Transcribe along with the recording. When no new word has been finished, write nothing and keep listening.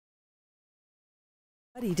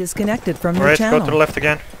Disconnected from your Alright, channel. go to the left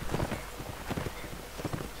again.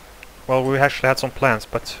 Well, we actually had some plans,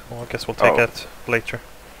 but well, I guess we'll take it later.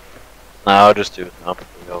 No, I'll just do it now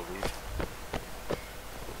before we all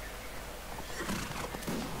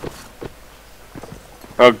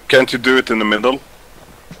leave. Can't you do it in the middle?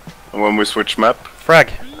 When we switch map?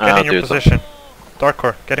 Frag, get in your position.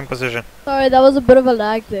 Darkcore, get in position. Sorry, that was a bit of a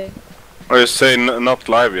lag thing. Are you saying not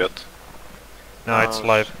live yet? No, it's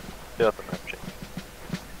live. Yeah, the map change.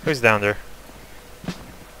 Who's down there?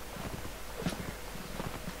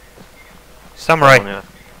 Samurai,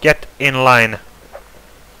 get in line.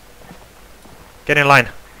 Get in line.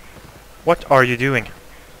 What are you doing?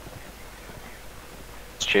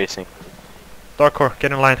 It's chasing. Darkcore,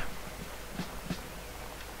 get in line.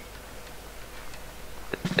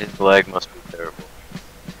 His lag must be terrible.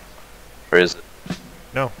 Or is it?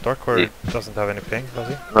 No, Darkcore doesn't have any ping, does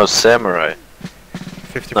he? No, Samurai.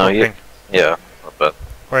 54 ping. Yeah, not bad.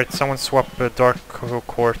 Alright, someone swap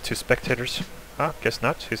Darkcore to spectators. Ah, guess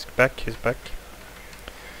not. He's back, he's back.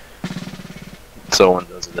 Someone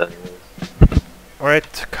does it anyways.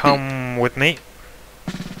 Alright, come with me.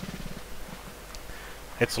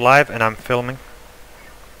 It's live and I'm filming.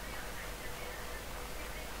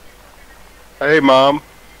 Hey, Mom.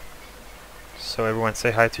 So everyone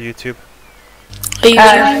say hi to YouTube.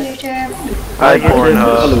 Hi YouTube. Hi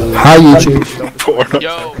Pornhub. Hi YouTube. Pornhub.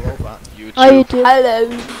 Yo. Hi YouTube.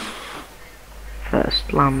 Hello.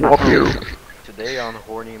 First lamb. Fuck you. Today on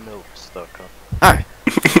hornymilks.com. Hi.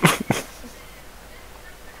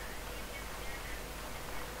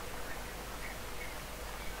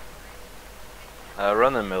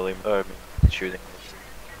 Run a milli, shooting.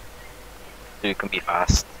 So you can be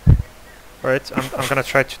fast. Alright, I'm gonna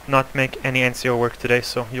try to not make any NCO work today,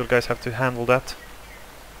 so you guys have to handle that.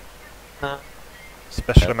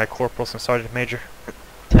 Especially my corporals and sergeant major.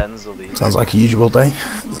 Tens of these. Sounds like a usual day.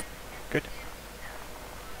 Good.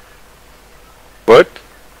 What?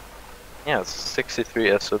 Yeah, it's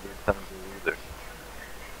 63 SO tens of either.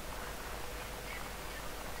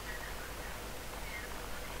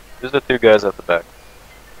 Who's the two guys at the back?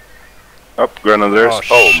 Up, Grenadiers. Oh,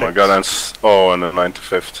 Oh, shit. my god, and and the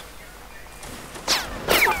 95th.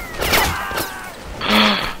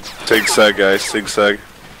 Zigzag, guys, zigzag.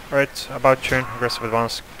 Alright, about turn, aggressive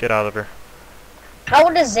advance, get out of here. How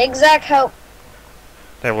would a zigzag help?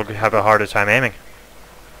 They will have a harder time aiming.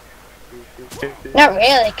 Not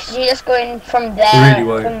really, because you're just going from there,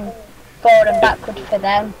 from forward and backward for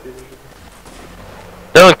them.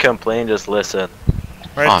 Don't complain, just listen.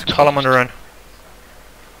 Alright, call them on the run.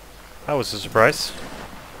 That was a surprise.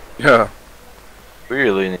 Yeah. We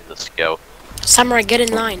really need a scout. Samurai, get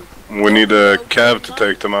in line. We need a cab to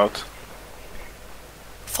take them out.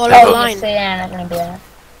 Follow the line. Obviously, they're not going to be there.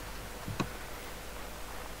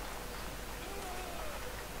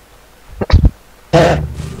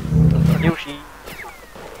 Yoshi.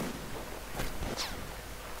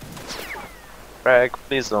 Frag,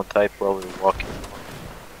 please don't type while we're walking.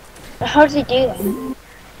 How does he do that?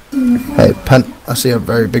 Hey, Penn, I see a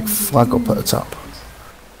very big flag up at the top.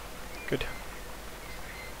 Good.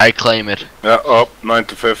 I claim it. Yeah, up,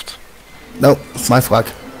 95th. Nope, it's my flag.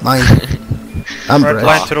 Mine. I'm Alright, British.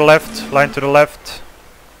 line to the left, line to the left.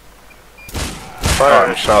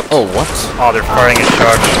 Fire shot. Oh, what? Oh, they're firing in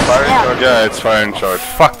charge. Fire charge? Yeah, it's fire in charge.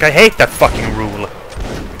 Fuck, I hate that fucking rule.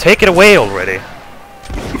 Take it away already.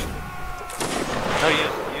 No,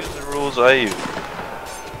 use the rules I use.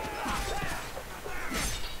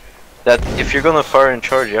 That if you're gonna fire in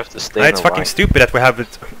charge, you have to stay in It's the fucking line. stupid that we have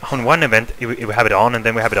it on one event, we have it on and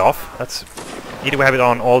then we have it off. That's either we have it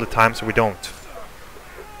on all the time, so we don't.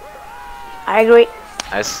 I agree.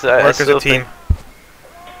 I Work as a still team.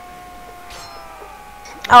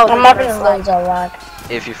 Oh, I'm not going to lose a lot.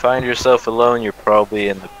 If you find yourself alone, you're probably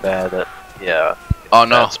in the bad. Oh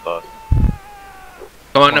no. Bad spot.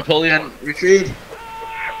 Come on, Napoleon, retreat.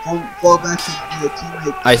 Fall back to your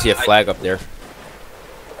teammate. I see a flag up there.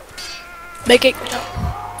 Make it.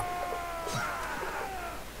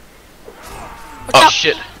 Oh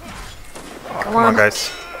shit. Come on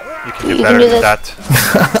guys. You can do You better can do than this. that.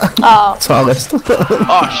 Oh, Tallest.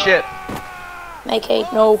 Oh shit. make it,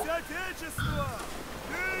 no.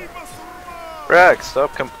 Frag,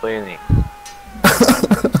 stop complaining.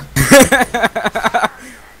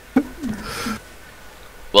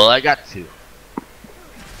 Well, I got two.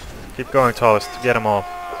 Keep going, tallest. Get them all.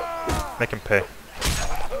 Make him pay.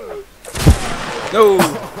 No.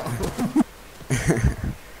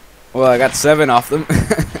 Well, I got 7 off them.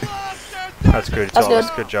 That's good, That's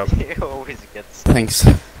tallest. Good job. He always gets Thanks.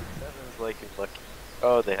 7's like he's lucky.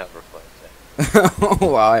 Oh, they have reflex. Oh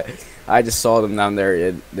wow, I just saw them down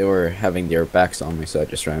there. They were having their backs on me, so I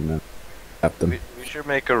just ran up them. We should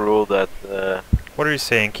make a rule that What are you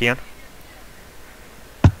saying, Kian?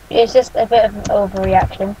 It's just a bit of an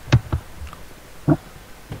overreaction.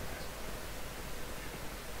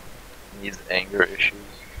 needs anger issues.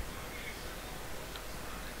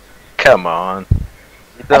 Come on.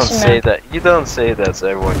 You don't say that. You don't say that so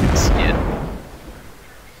everyone can see it.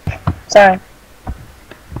 Sorry.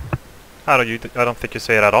 I don't think you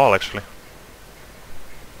say it at all, actually.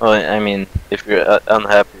 Well, I mean, if you're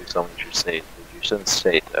unhappy with someone, you should say it. But you shouldn't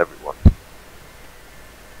say it to everyone.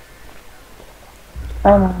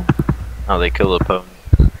 Oh no. Oh, they kill a pony.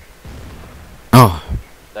 Oh.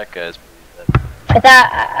 That guy's pretty dead. For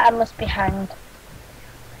that, I must be hanged.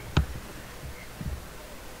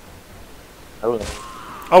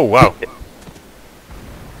 Oh wow.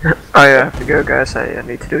 I have to go, guys. I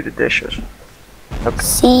need to do the dishes. Okay.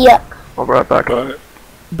 See ya. I'll be right back. Bye.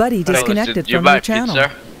 Buddy disconnected from your channel.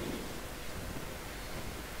 Sir.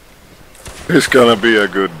 He's gonna be a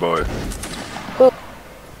good boy. Who?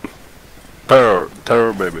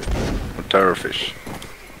 Terror baby. Or terror fish.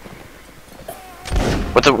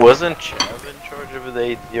 But it wasn't Chav in charge of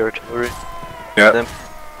the artillery? Yeah. Then,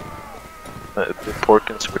 the Pork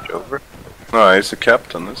can switch over? No, he's a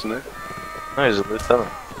captain, isn't he? No, he's a lieutenant.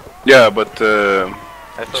 Yeah, but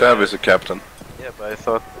Chav is a captain. Yeah, but I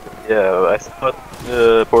thought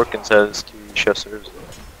Porkins has 2 chasseurs.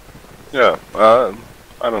 Yeah, I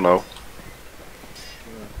don't know.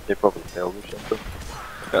 They probably failed or something.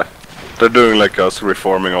 Yeah, they're doing like us,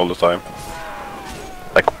 reforming all the time.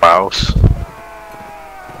 Like mouse.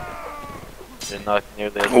 They're not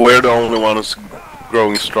nearly as We're the only ones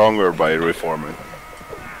growing stronger by reforming.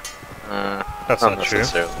 That's not true.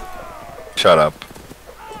 necessarily. Shut up.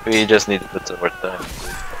 We just need to put some more time.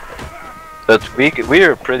 But we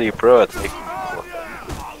are pretty pro at making people.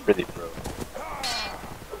 Pretty pro.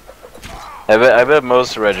 I bet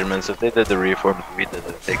most regiments, if they did the reforms we did,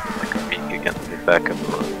 it'd take them like a week again to get back up and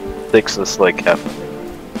running. It takes us like half a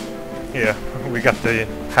day. Yeah, we got the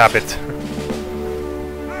habit.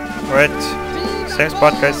 Alright, same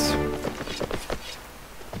spot, guys.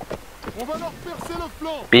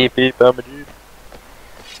 Beep beep, I'm a dude.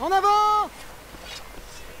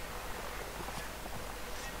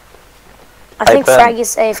 I think Ben. Frag is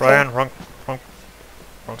safe. Ryan, wrong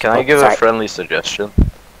Can I give a friendly suggestion?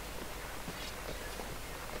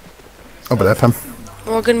 Over there, Penn.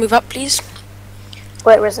 Morgan, move up, please.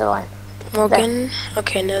 Wait, where's the line? Morgan.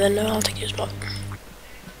 Okay, no, then no, I'll take your spot.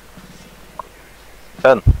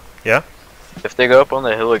 Ben. Yeah? If they go up on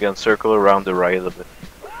the hill again, circle around the right a bit.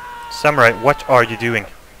 Samurai, what are you doing?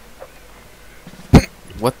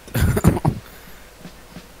 What?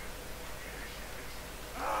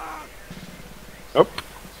 Up.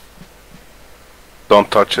 Don't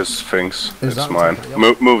touch his things. Is It's that mine.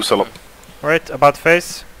 something? Move, Salam. Alright, about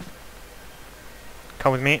face.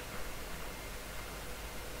 Come with me.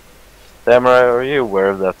 Samurai, are you aware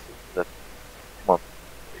of that? Come on.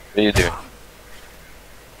 What are you doing?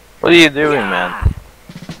 What are you doing, man?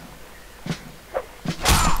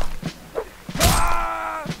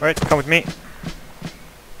 Alright, come with me.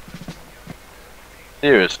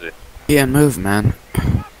 Seriously. Yeah, move, man.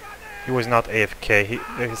 He was not AFK,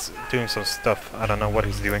 he's doing some stuff. I don't know what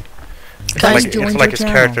he's doing. Guys, It's joined like your his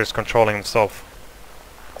channel. character is controlling himself.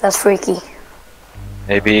 That's freaky.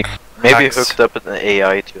 Maybe Hacks. hooked up an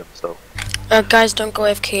AI to himself. Guys, don't go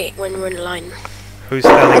AFK when we're in the line. Who's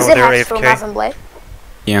standing Is over it there Hacks from Mountain AFK? Blade?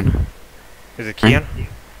 Ian. Is it Kian?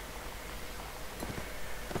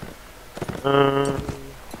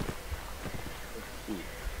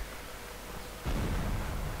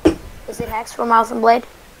 Is it Hacks from Mountain Blade?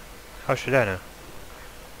 How should I know?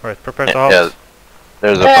 Alright, prepare to Yeah, halt. yeah,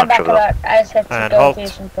 there's a Turn bunch of them. back I just had to And go halt. do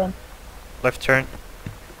something. Left turn.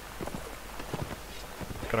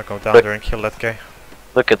 Gonna go down Look. there and kill that guy.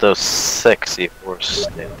 Look at those sexy horse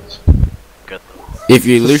tails. Look at those If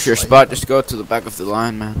you lose your spot, just go to the back of the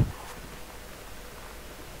line, man.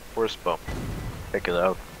 horse bump. Check it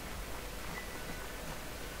out.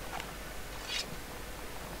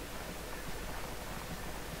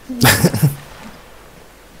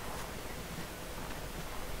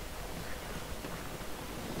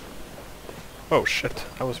 Oh shit,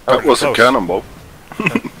 that was That pretty was a close. cannonball.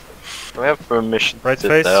 We have permission Right to sit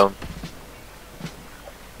face. down.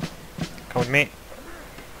 Come with me.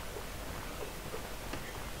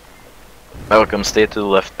 Malcolm, stay to the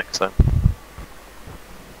left next time.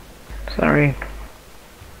 Sorry.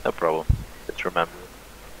 No problem. Just remember.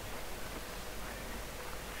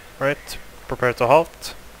 Right, prepare to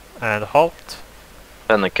halt. And halt.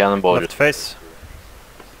 And the cannonball Left just face.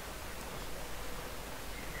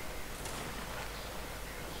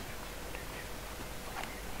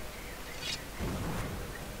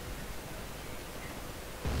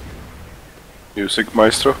 Music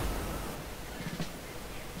maestro.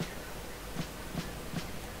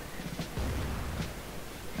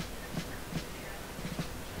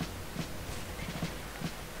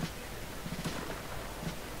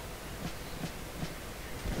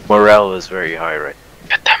 Morale is very high right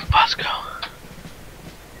now. Get them, Bosco.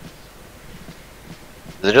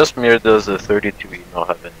 Is it just me or does the 32 not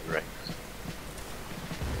have any ranks?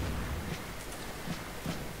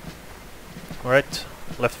 Alright,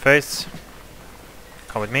 left face.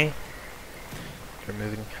 Come with me. We're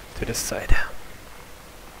moving to this side.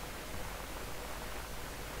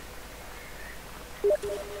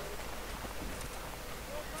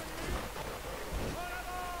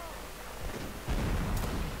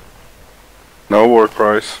 No war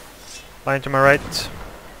cries. Line to my right.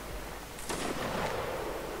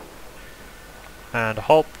 And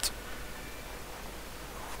halt.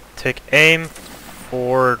 Take aim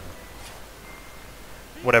for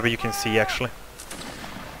whatever you can see actually.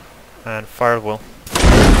 And fire at will.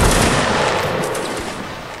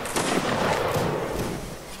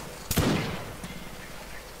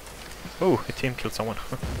 Oh, a team killed someone.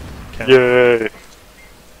 Yay!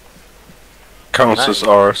 Counts as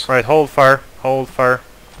ours. Right, hold fire, hold fire.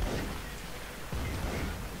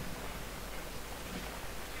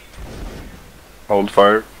 Hold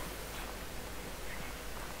fire.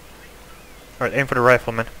 Alright, aim for the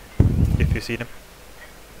riflemen, if you see them.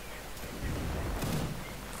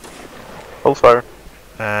 Hold fire.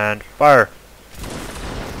 And fire.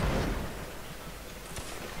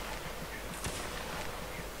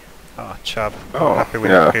 Ah, Chubb. Oh, Happy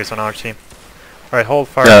with yeah. appears on our team. Alright, hold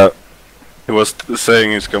fire. Yeah. He was saying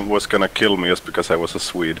he was gonna kill me just because I was a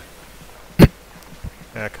Swede.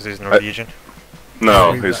 Yeah, because he's Norwegian.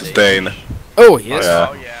 No, he's a Dane. Oh, yes.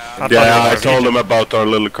 Yeah, I told him about our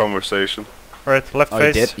little conversation. Alright, left Oh,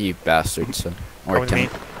 face. you did, you bastard, son. Come with me.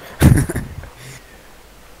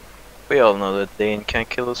 We all know that Dane can't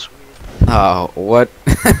kill a Swede. Oh, what?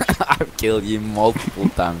 I've killed you multiple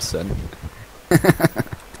times, son. Yeah,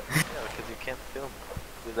 because you can't kill him.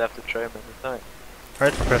 You'd have to try him every time.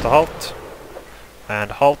 Alright, prepare to halt.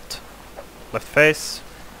 And halt. Left face.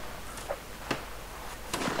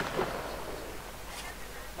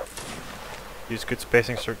 Use good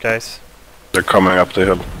spacing, sir, guys. They're coming up the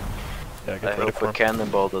hill. Yeah, I get ready hope for a them.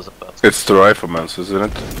 cannonball doesn't bounce. It's the riflemen's, isn't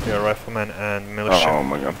it? Yeah, riflemen and militia. Oh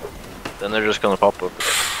my god. Then they're just gonna pop over.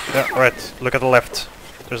 Yeah, right. Look at the left.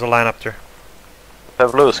 There's a line up there.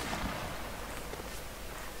 Have loose.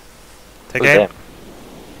 Take aim.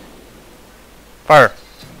 Fire.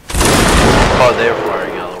 Oh, they're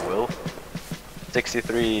firing out of will.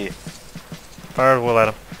 63. Fire will at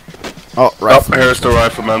him. Oh, right. Oh, here's the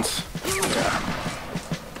riflemen's.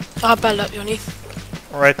 Ah, bad luck, Johnny.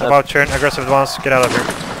 Alright, about turn. Aggressive advance. Get out of here.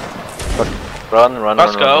 Run.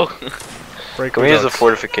 Let's go. Break Can we use the reloads.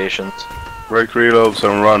 fortifications? Break reloads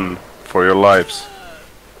and run for your lives.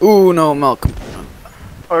 Ooh, no, Malcolm.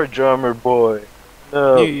 Our drummer boy.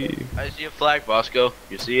 No. I see a flag, Bosco.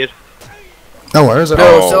 You see it? Oh, where is it?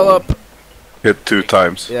 No, sell up. Hit 2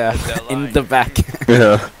 times. Yeah, in the back.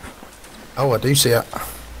 Yeah. Oh, I do see it.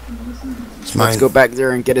 It's Let's mine. go back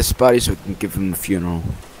there and get his body so we can give him a funeral.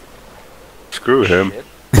 Screw him.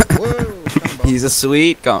 He's a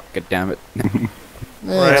Swede. God damn it.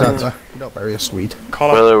 Yeah, turns out you're not very sweet.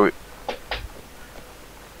 Call Whether up.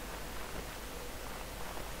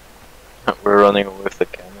 we're running with the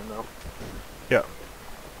cannon now. Yeah.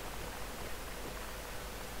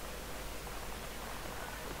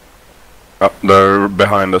 Oh, they're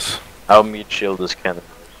behind us. I'll meet shield this cannon.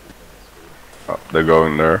 Oh, they're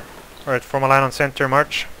going there. Alright, form a line on center.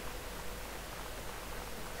 March.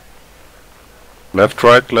 Left,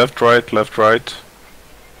 right, left, right, left, right.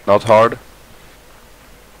 Not hard.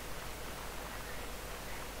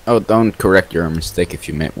 Oh, don't correct your mistake if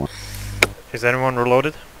you made one. Is anyone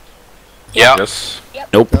reloaded? Yeah. Yes.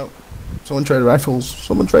 Nope. No. Someone trade rifles.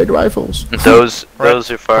 Someone trade rifles. Those Right.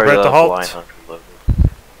 who fired Prepare to off halt. line aren't reloaded.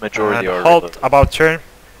 Majority And are halt. reloaded. About turn.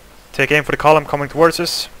 Take aim for the column coming towards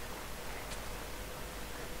us.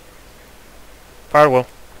 Fire will.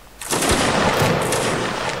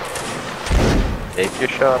 Take your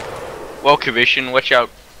shot. Well, Commission, watch out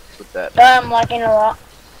with that. I'm lagging a lot.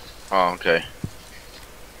 Oh, okay.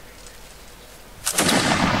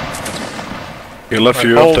 Kill a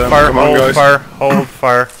few hold of them. fire, Come on, hold guys. fire, hold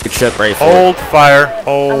fire. Good shot, right? Hold fire,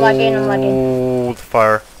 I'm lagging. hold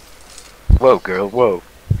fire. Whoa, girl, whoa.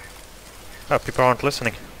 Oh, people aren't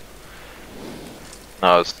listening.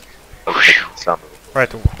 No, it's sound.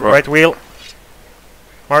 Right wheel.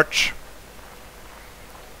 March.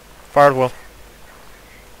 Fire wheel.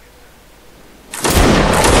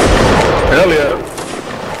 Hell yeah.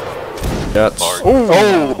 That's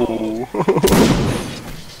Oh!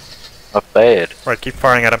 Not bad. Right, keep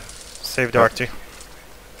firing at him. Save the RT.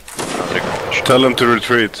 Tell him to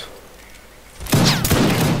retreat.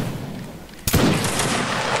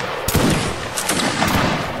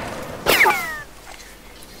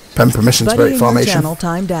 Pen permission to Buddy break in your formation. channel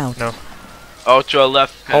timed out. No. Oh, to our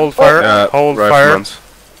left. Penn. Hold fire. Yeah, Hold fire. rifleman's.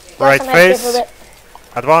 Right That's a nice face. little bit.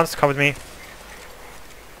 Advance. Come with me.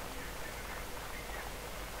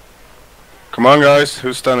 Come on, guys.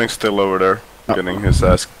 Who's standing still over there? Oh. Getting his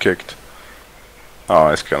ass kicked. Oh,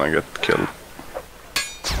 he's gonna get killed.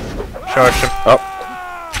 Charge him. Oh,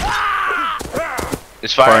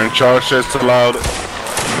 It's firing. firing charges allowed.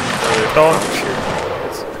 Don't shoot.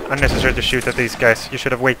 It's unnecessary to shoot at these guys. You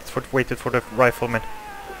should have waited for the riflemen.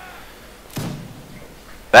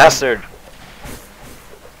 Bastard!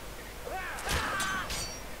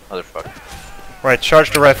 Motherfucker. Right,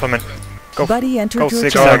 charge the riflemen. Go. Buddy Go entered your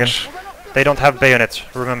zigzagging. channel. They don't have bayonets.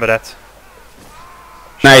 Remember that.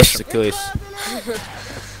 nice, Achilles.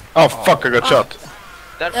 Oh, fuck, I got shot.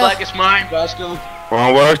 That flag is mine, Bosco. Come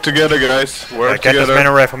on, work together, guys. Work Get as together. many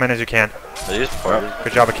riflemen as you can. Yeah.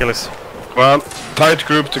 Good job, Achilles. Come on, tight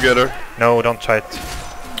group together. No, don't try it.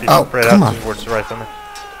 You Oh, spread come out on. towards the riflemen.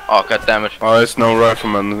 Oh, god damn it. Oh, it's no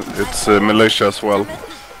rifleman. It's militia as well.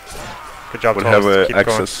 Good job, We'll Thomas. have Keep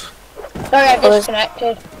access. Sorry, I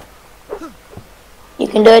disconnected. You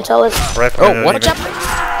can do it, Thomas. going. Riflemen Oh, what a don't jump!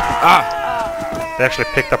 even- They actually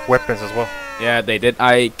picked up weapons as well. Yeah, they did.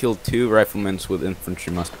 I killed 2 riflemen with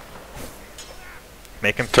infantry musket.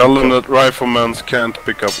 Make them Tell them that riflemen can't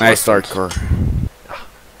pick up Nice weapons. hardcore.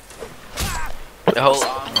 Hold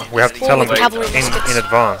on. We have to tell them Cavalry in muskets.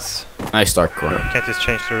 advance. Nice hardcore. Can't just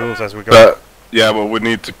change the rules as we go. Yeah, but we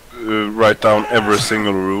need to write down every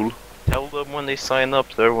single rule. Tell them when they sign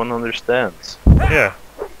up so everyone understands. Yeah.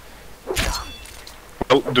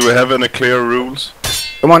 Well, do we have any clear rules?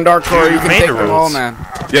 Come on, Darkcore, you can made take the them all, rules. man.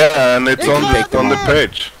 Yeah, and it's on the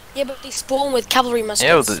page. Yeah, but they spawn with cavalry Yeah,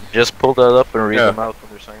 muskets. just pull that up and read Yeah. them out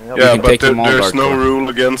when they're signing up. Yeah, can but take them all, there's no Darkcore. rule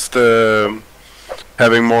against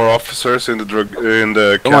having more officers in the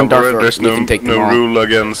Come on, cavalry. Darkcore, There's you can take them no all. rule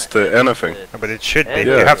against anything. But it should be.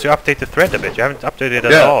 Yeah. You have to update the thread a bit. You haven't updated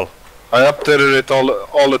it Yeah. at all. I updated it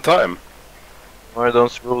all the time. Why are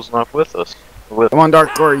those rules not with us? Come on,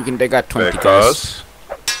 Darkcore, you can take out 20 guys. Because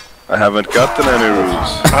I haven't gotten any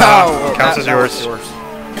rules. Ah, counts as yours.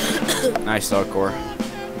 Nice, Darkcore.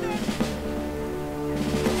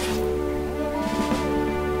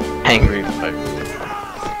 Angry fire.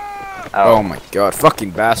 Oh my god,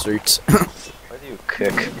 fucking bastards. Why do you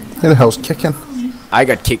kick? Who the hell's kicking? I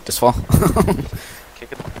got kicked as well.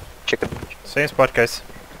 Kick it. Chicken. Same spot, guys.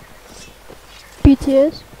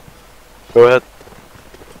 BTS. Go ahead.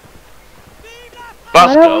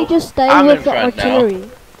 Why don't we Bosco. just stay I'm with in the front now. artillery?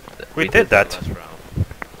 We did that.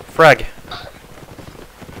 Frag.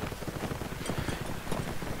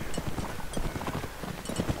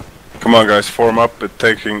 Come on, guys, form up. It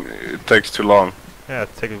takes too long. Yeah,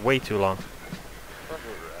 it takes way too long.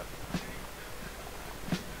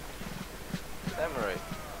 Samurai.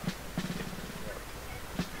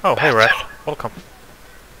 Oh, hey, Raph. Welcome.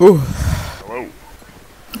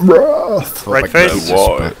 Wrath. Right Like face. that.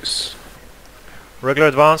 Voice. Regular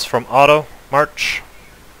advance from auto. March.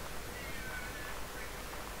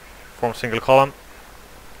 Form single column.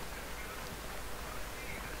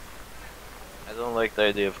 I don't like the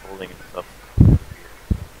idea of holding it up.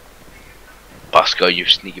 Bosco, you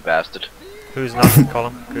sneaky bastard. Who's not in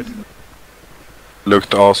column? Good.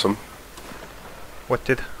 Looked awesome. What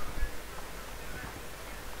did?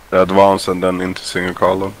 The advance and then into single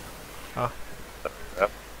column.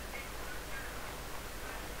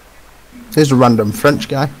 Here's a random French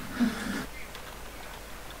guy.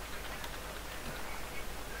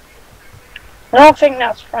 I don't think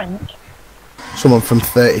that's French. Someone from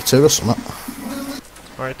 32 or something.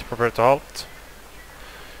 Alright, prepare to halt.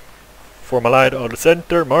 Form a line on the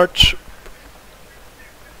center, march.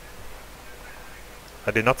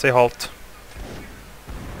 I did not say halt.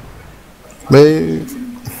 Move.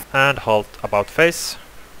 And halt about face.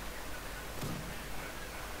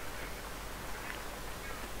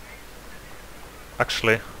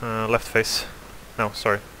 Actually, left face. No,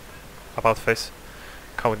 sorry. About face.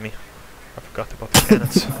 Come with me. I forgot about the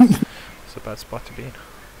cannons. It's a bad spot to be in.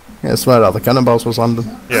 Yeah, I swear out the cannonballs was landing.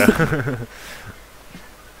 Yeah.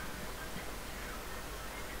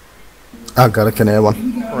 Oh god, I can hear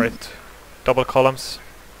one. Right. Double columns.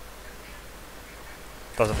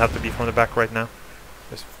 Doesn't have to be from the back right now.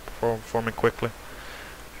 Just forming quickly.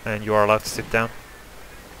 And you are allowed to sit down.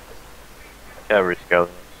 Cavalry scout.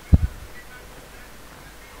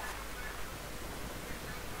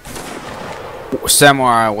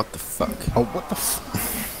 Samurai, what the fuck? Oh, what the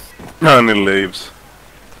f... And he leaves.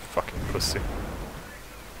 Fucking pussy.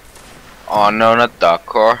 Oh no, not that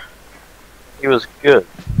car. He was good.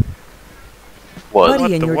 What?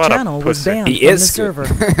 Buddy in your channel was banned He from is the server.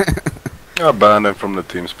 I banned him from the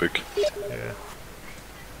TeamSpeak. Yeah.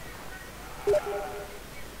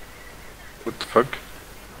 What the fuck?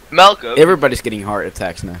 Malcolm. Everybody's getting heart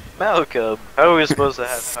attacks now. Malcolm. How are we supposed to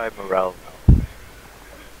have high morale?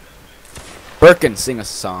 Birkin, sing us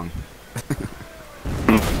a song.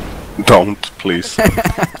 Don't, please.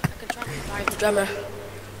 Drummer.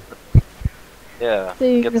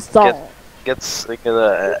 Sing Yeah. a song. Get sick of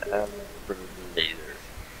that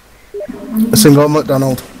later. Single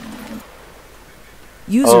McDonald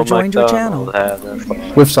User joined your channel.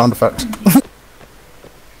 with sound effects.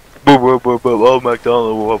 Oh,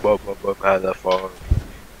 McDonald, had that far.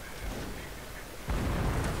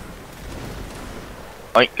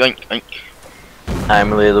 Oink, oink, oink.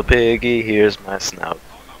 I'm a little piggy, here's my snout.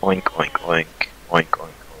 Oink, oink, oink, oink, oink, oink.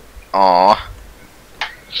 Aww.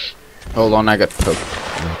 Hold on, I got poked.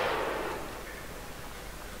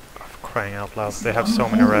 Crying out loud, they have so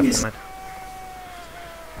many riflemen.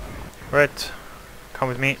 Right, come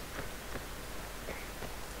with me.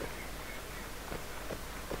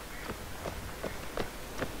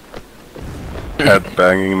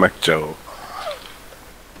 Headbanging McJoe.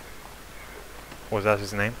 Was that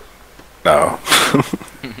his name? No.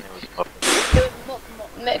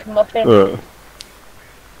 McMuffin.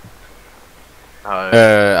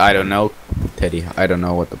 I don't know, Teddy. I don't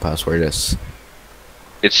know what the password is.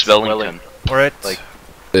 It's Wellington. Alright,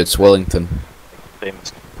 It's Wellington.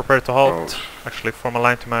 Famous. prepare to halt. Actually, form a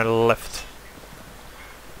line to my left.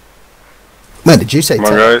 When did you say Come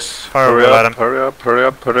on, 10? guys. Fire Hurry away at up, him. hurry up, hurry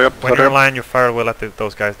up, hurry up, When hurry you're in up. line, you fire away at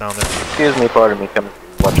those guys down there. Excuse me, pardon me, come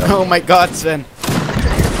watch out. Oh my god, Sven.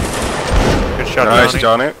 Good shot, Nice,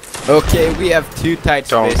 Johnny. Johnny. Okay, we have two tight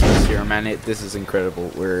Don't. spaces here, man. This is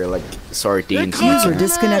incredible. We're like sardines. User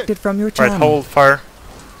disconnected from your Right, channel. hold fire.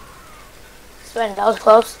 Sven, that was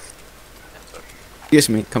close. Excuse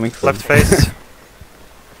me, coming from Left face.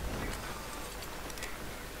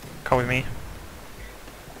 Come with me.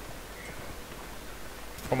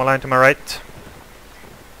 Form a line to my right.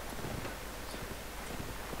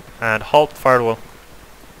 And halt firewall.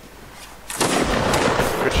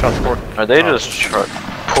 Good shot, Port. Are they just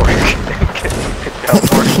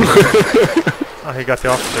Oh, he got the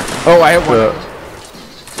officer. Oh, I have one.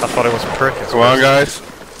 I thought it was Perkins. Come on, guys.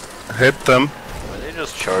 Hit them. Are they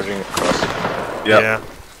just charging across? Yep. Yeah.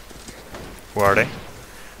 Who are they?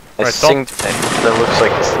 I Right, think that looks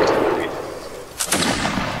like a 60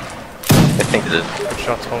 I think it is. Good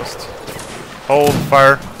shot, host. Hold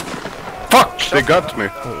fire. Fuck! They got me.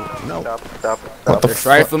 No. Stop. What the There's fuck?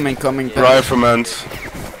 riflemen coming. Riflemen.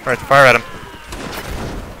 Right, fire at him.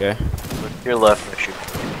 Okay. Look to your left and shoot.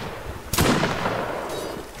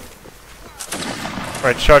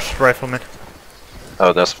 Right, charged rifleman.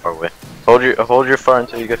 Oh, that's far away. Hold your fire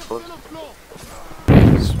until you get close.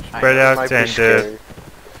 Spread out and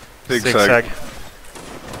zigzag.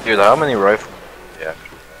 Dude, how many rifles? Yeah.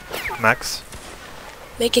 Max.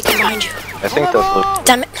 Make it come behind you. I think that's look.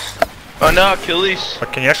 Damn it. Oh no, Achilles!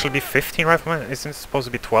 But can you actually be 15 riflemen? Isn't it supposed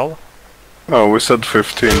to be 12? Oh, we said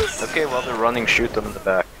 15. Okay, while they're running, shoot them in the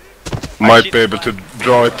back. Might be able to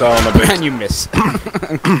draw it down a bit. And you miss.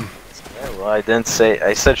 Yeah, well, I didn't say.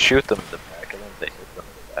 I said shoot them in the back. I didn't say hit them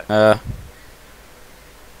in the back.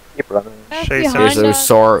 Keep running. Chase There's him. a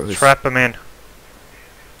SAR. who's- Trap him in.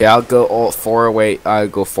 Yeah, I'll go all four away. I'll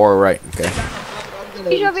go four right. Okay.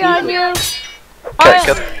 He's right behind you. Cut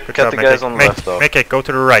Good the job, guys on the left off. Make it, go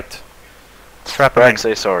to the right. Trap him in. Frank,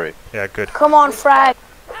 say sorry. Yeah, good. Come on, frag.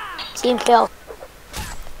 Team kill.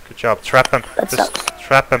 Good job. Trap him. That Just sucks.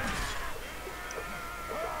 trap him.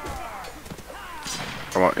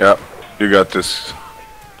 Come on, yeah. You got this.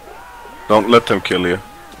 Don't let them kill you.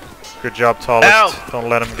 Good job, tallest. Ow. Don't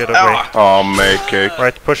let him get away. Oh, make cake.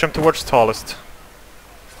 Right, push him towards tallest.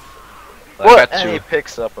 What? got And you. he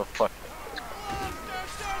picks up a fuck.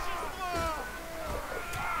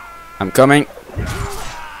 I'm coming.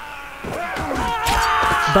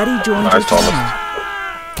 Buddy joined Nice, your Thomas. channel.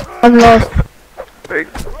 I'm lost.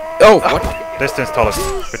 Oh, what? Distance,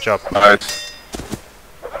 tallest. Good job. Nice.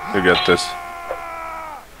 You get this.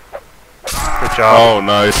 Good job. Oh,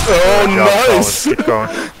 nice. Oh, Good job, nice. tallest. Keep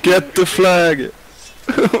going. Get the flag.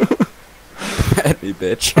 At me,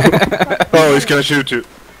 bitch. Oh, he's gonna shoot you.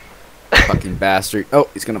 Fucking bastard. Oh,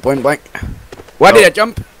 he's gonna point blank. Why did I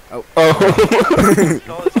jump? Oh. Oh.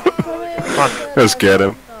 Come on. Let's get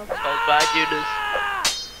him.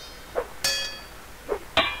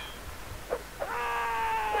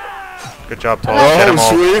 Good job, Tall. Get them Oh, all.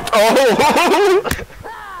 sweet! Oh!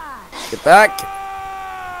 Get back!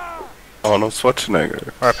 Oh, no,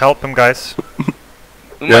 Schwarzenegger. Alright, help him, guys.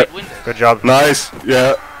 We Yeah. might win this. Good job. Nice,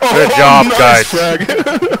 yeah. Good job, nice guys. Frag.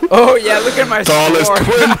 Oh yeah, look at my Tallest score.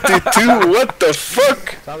 22, what the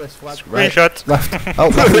fuck? Screenshot. Left. Oh,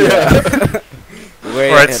 left. Way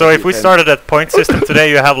Alright, ahead so of if you, we Penn. started at point system today,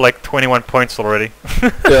 you have like 21 points already.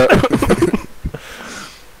 Yeah.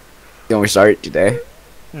 Can we start today?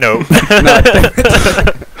 No.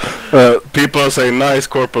 People are saying nice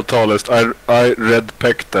Corporal Tallest. I red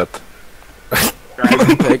pecked that.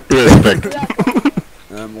 Respect.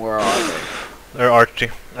 Where are they? They're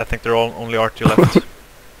Archie. I think they're only Archie left.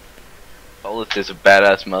 Tallest is a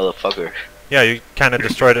badass motherfucker. Yeah, you kind of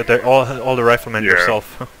destroyed it. All the riflemen Yeah.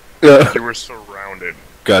 yourself. Yeah. You were surrounded.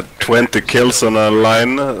 Got 20 kills on a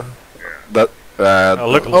line. That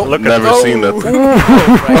look at never seen that.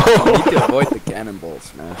 Right, you need to avoid the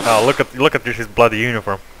cannonballs, man. Oh, look at his bloody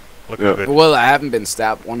uniform. Look Yeah. at it. Well, I haven't been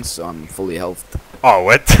stabbed once, so I'm fully healthed. Oh,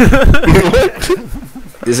 what?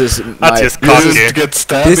 This is That's my. just You cocky. just get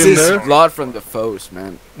stabbed This in is there. blood from the foes,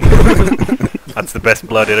 man. That's the best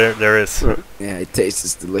blood there is. Yeah, it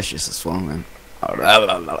tastes delicious as well, man.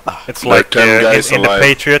 It's Like like 10 guys in the alive.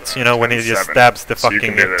 Patriots, you know, when he just 7. stabs the So you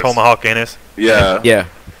fucking can do this. tomahawk in his. Yeah. Yeah.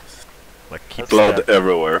 Like keep Blood stab-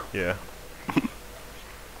 everywhere. Yeah.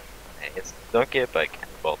 Hey, don't get by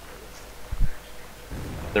cannonball.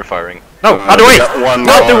 They're firing. No, other we way! got one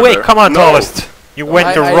Not the more way! there. Come on, No. Tallest! You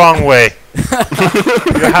went the wrong way. You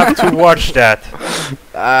have to watch that.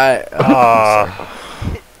 I. Ah.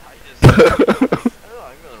 I'm gonna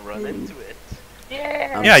run into it.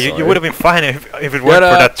 I'm Yeah, you sorry. would have been fine if it weren't for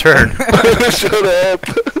that turn. Shut up.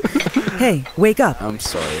 Hey, wake up. I'm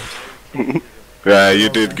sorry. Yeah, you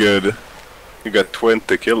did good. You got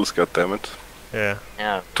 20 kills, goddammit. Yeah.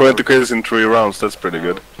 Yeah. 20 kills in 3 rounds, that's pretty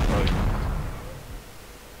good.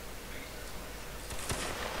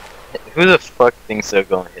 Who the fuck thinks they're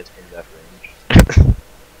gonna hit from that range?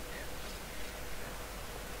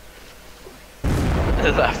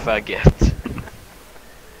 That faggot.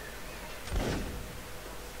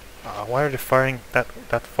 Why are they firing that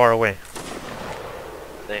far away?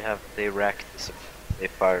 They racked this. They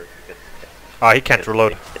fire. Ah, he can't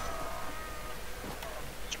reload.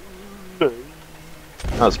 No,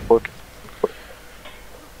 it's pork.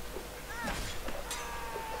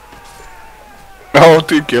 Oh,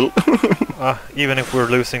 2 kill. Even if we're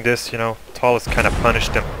losing this, you know, Tallest kind of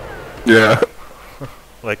punished them. Yeah.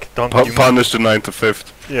 Like, don't you Punish the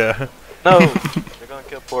 95th. Yeah. No, they're gonna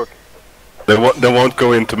kill pork. They won't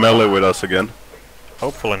go into melee with us again.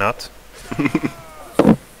 Hopefully not.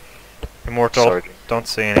 Immortal, Sergeant. don't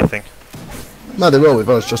say anything. No, they will with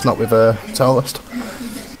us, just not with Tallest.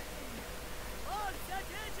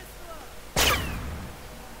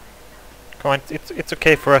 Come on, it's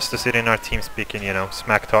okay for us to sit in our team speaking, you know,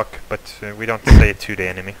 smack talk, but we don't say it to the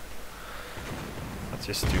enemy. That's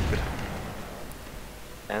just stupid.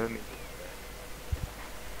 Enemy.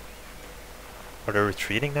 Are they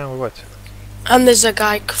retreating now or what? And there's a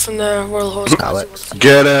guy from the Royal Horse Guards. Alex.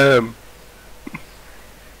 Get him!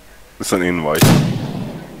 It's an invite.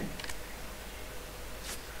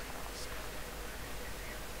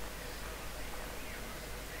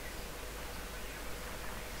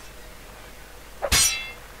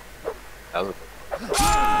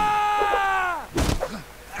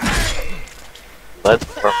 Let's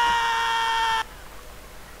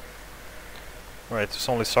Right, there's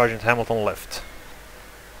only Sergeant Hamilton left.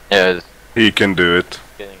 Yeah, it's He can do it.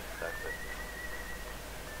 getting attacked.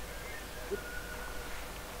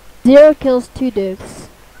 0 kills, 2 dukes.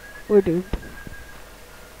 We're doomed.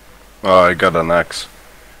 Oh, I got an axe.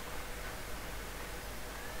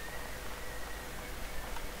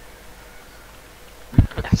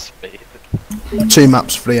 Spade. 2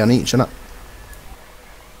 maps free on each, innit?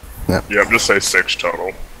 Yeah. Yep, just say 6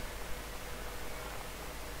 total.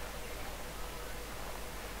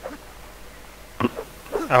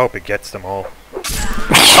 I hope it gets them all. Yeah,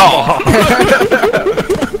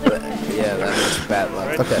 that was bad luck.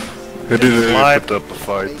 Right. Okay. He didn't Live. put up a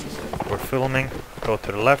fight. We're filming. Go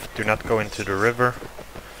to the left. Do not go into the river.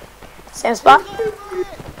 Same spot?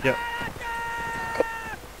 Yep.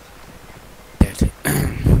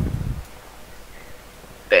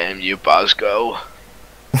 Damn you, Bosco.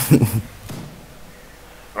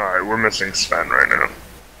 Alright, we're missing Sven right now.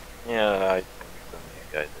 Yeah, I think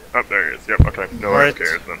the guy did. Oh, there he is. Yep, okay. No one Alright,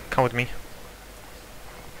 cares then. come with me.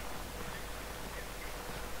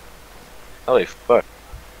 Holy fuck.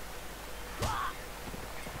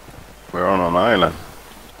 We're on an island.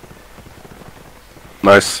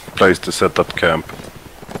 Nice place to set up camp.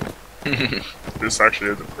 This actually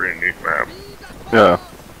is a pretty neat map. Yeah.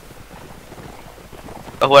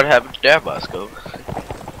 Oh, what happened there, Bosco?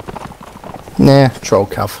 Nah, troll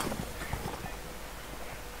cav.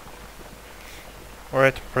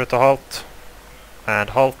 Alright, prepare to halt. And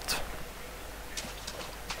halt.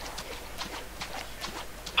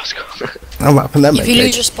 Bosco. Oh, what happened then, If you mate?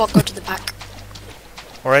 lose your spot, go to the back.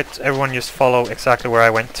 Alright, everyone just follow exactly where I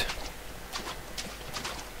went.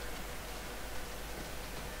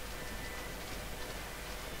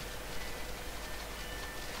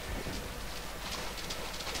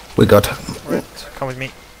 We got. Right, come with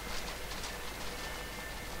me.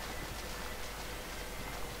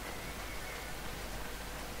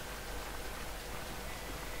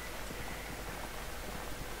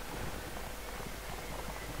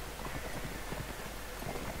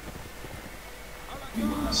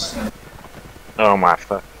 Oh my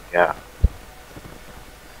fuck, yeah.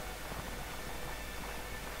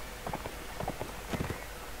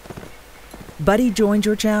 Buddy joined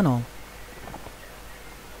your channel.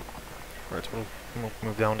 Right, we'll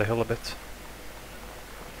move down the hill a bit.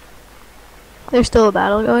 There's still a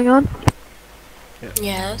battle going on?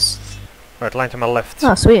 Yes. Right, line to my left.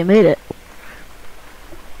 Oh, sweet, I made it.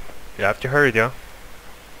 You have to hurry, though.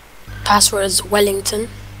 Password is Wellington.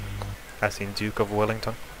 As in Duke of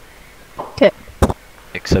Wellington. Okay.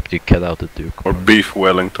 Except you cut out the Duke. Or Beef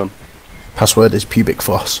Wellington. Password is pubic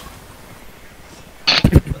force.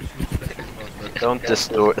 Don't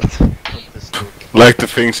distort. Like the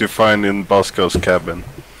things you find in Bosco's cabin.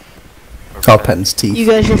 Or Penn's teeth. You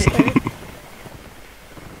guys just.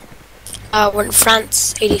 We're in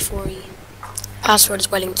France, 84E. Password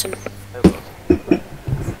is Wellington.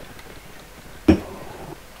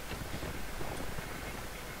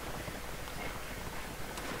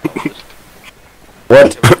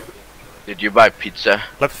 What? Did you buy pizza?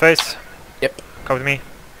 Left face. Yep. Come with me.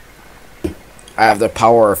 I have the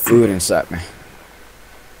power of food inside me.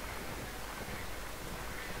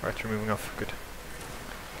 Right, you're moving off. Good.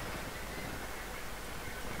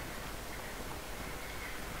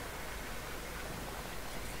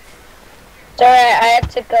 Sorry, I had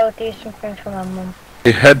to go do something for my mum.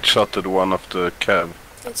 He headshotted one of the cab.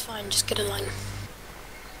 It's fine, just get in line.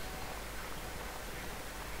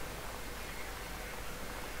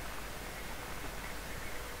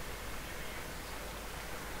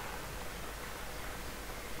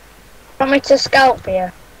 Want me to scout for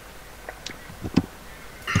you?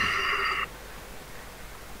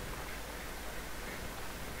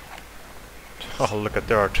 Oh, look at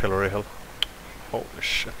the artillery hill. Holy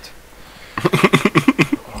shit.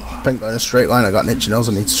 Pink got in a straight line. I got an itchy nose.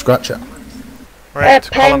 I need to scratch it. Right,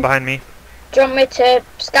 Penn. column behind me. Do you want me to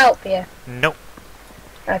scout for you? Nope.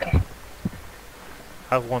 Okay.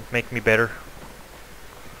 That won't make me better.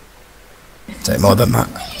 Say more than that.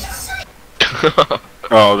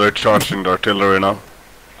 Oh, they're charging the artillery now.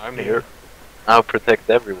 I'm here. I'll protect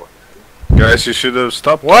everyone. Guys, you should have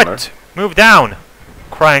stopped. What? Move down!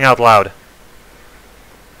 Crying out loud.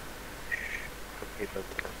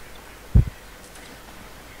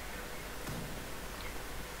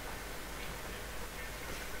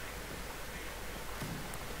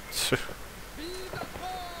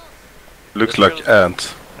 Looks like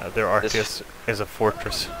ants. Their RTS is a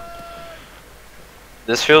fortress.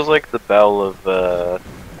 This feels like the battle of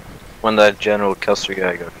when that General Custer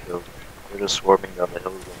guy got killed. They're just swarming down the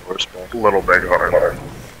hills on horseback. Little bit harder.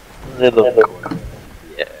 Little.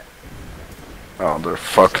 Yeah. Oh, they're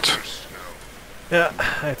fucked. Yeah,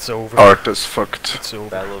 it's over. Art is fucked. It's over.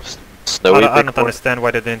 Battle of Snowy I don't Bighorn. understand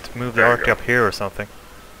why they didn't move the There you arty go. up here or something.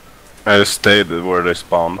 I stayed where they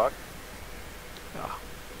spawned.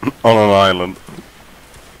 On an island.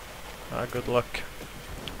 Good luck.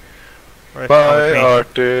 Right, come with Bye, me.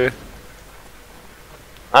 Artie.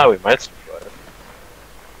 Ah, we might survive.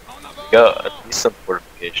 We got at least some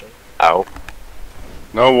fortification. Ow.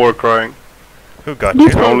 No war crying. Who got you?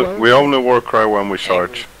 We only war cry when we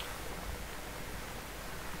charge.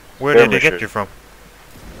 Where did they get Skirmishers. you from?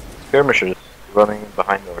 Skirmishers running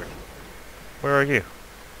behind the army. Where are you?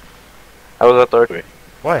 I was at the artery.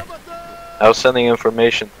 Why? I was sending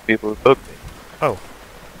information to people who took me. Oh.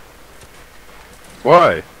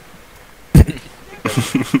 Why?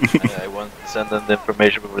 I wanted to send them the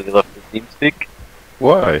information before they left the TeamSpeak.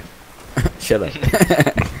 Why? Shut up.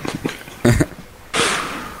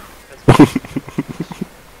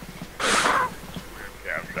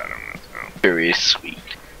 Very sweet.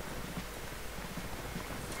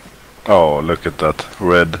 Oh, look at that.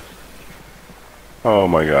 Red. Oh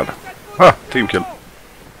my god. Ah, team kill.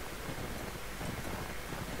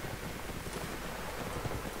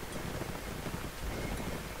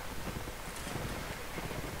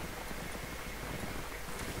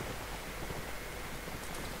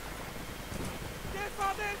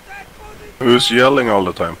 Who's yelling all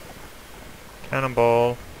the time?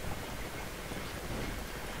 Cannonball.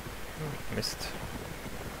 Missed.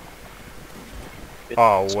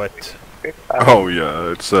 Oh, wet. Oh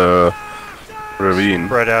yeah, it's a ravine.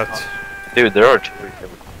 Spread out. Dude, there are two.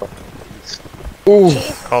 Ooh.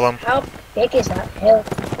 Column. How big is that hill?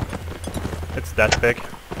 It's that big.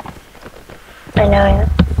 I know,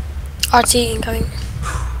 yeah. RT incoming.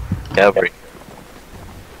 Cavalry.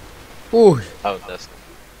 Ooh. Oh, that's.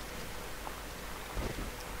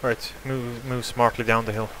 Right, move smartly down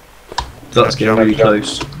the hill. That's getting really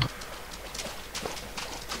close.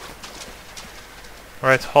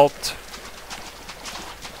 Right, halt.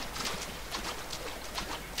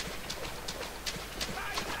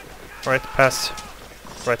 Right, pass.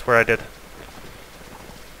 Right where I did.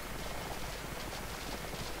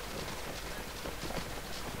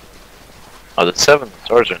 Oh, the 7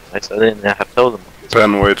 stars are nice. I didn't have told them.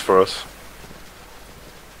 Penn, wait for us.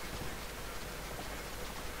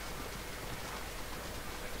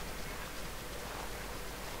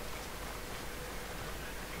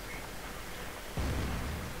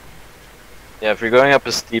 Yeah, if you're going up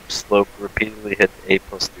a steep slope, repeatedly hit A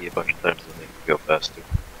plus D a bunch of times and then you can go faster.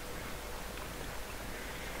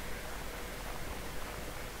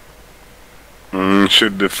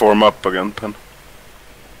 Should they form up again, Penn?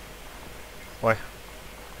 Why?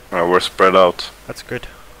 We're spread out. That's good.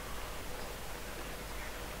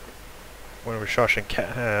 When we're charging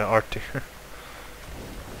RT.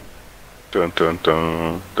 Dun dun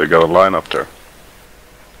dun. They got a line up there.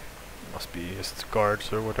 Must be just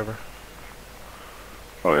guards or whatever.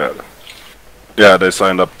 Oh yeah. Yeah, they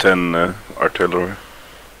signed up 10 artillery.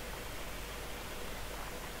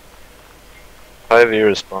 5-year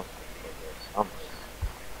response.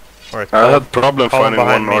 Alright, I had problem column finding one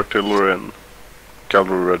behind me. artillery and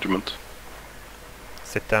cavalry regiment.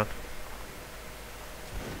 Sit down.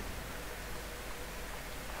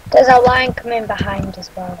 There's a line coming behind as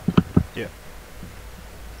well. Yeah.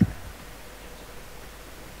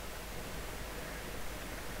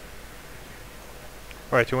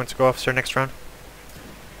 Alright, you want to go officer next round?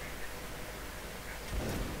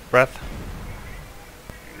 Breath?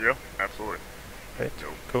 Yeah, absolutely. Right, No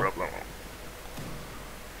cool. problem.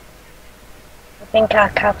 I think our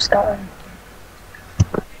cap's got him.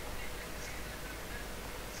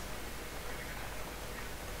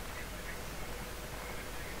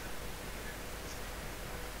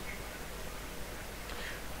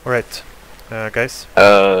 Alright, guys?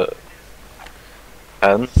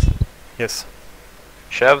 Penn? Yes.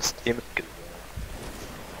 Shav's team.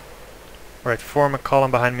 Alright, form a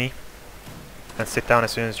column behind me. And sit down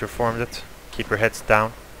as soon as you're formed it. Keep your heads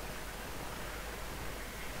down.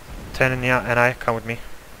 10 and I, come with me.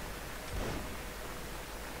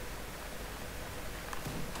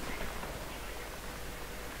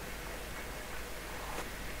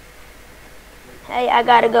 Hey, I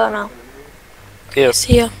gotta go now. Yes.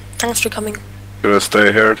 See ya. Thanks for coming. Should I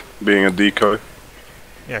stay here, being a decoy?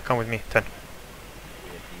 Yeah, come with me, 10.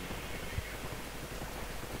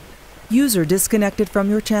 User disconnected from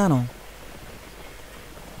your channel.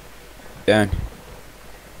 Down.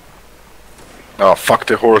 Oh, fuck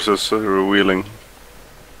the horses are wheeling.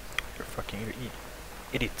 You're fucking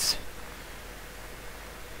idiots.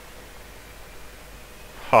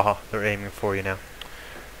 Haha, they're aiming for you now.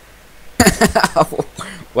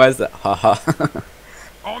 Why is that? Haha.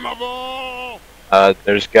 On the ball!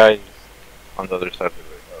 There's guys on the other side of the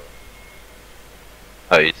road.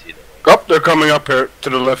 Oh, you see them. Up, they're coming up here to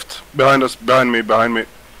the left. Behind us, behind me, behind me.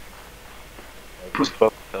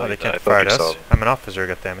 Oh, they can't fire at us. I'm an officer,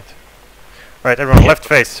 goddammit. Right, everyone, left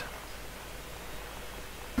face.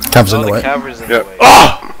 Cav's in the way.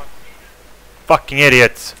 Oh! Fucking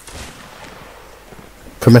idiots.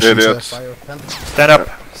 Permission to Idiots. fire, Penn? Stand up.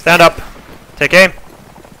 Stand up. Take aim.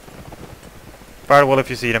 Fire the wall if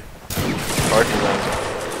you see them.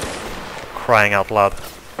 Crying out loud.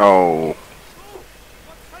 Oh.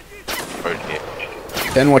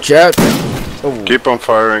 Penn, watch out. Oh. Keep on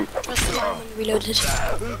firing. Reloaded.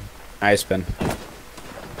 Nice, Penn.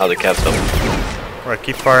 Oh, the cat's up. Right,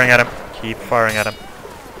 keep firing at him. Keep firing at him.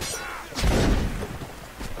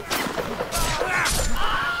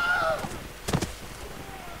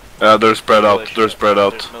 Yeah, they're spread out. They're spread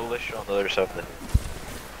out. There's militia on the other side of the hill.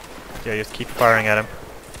 Yeah, just keep firing at him.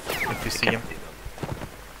 If you see him.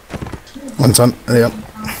 One's on. There you go.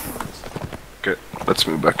 Okay, let's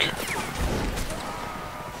move back.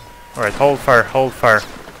 Alright, hold fire, hold fire.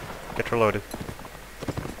 Get reloaded.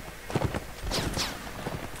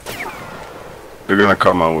 They're gonna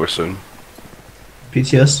come over soon.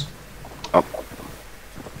 PTS. Up.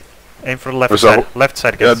 Aim for the left There's side. Left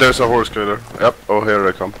side, Yeah, guys. there's a horse killer. Yep. Oh, here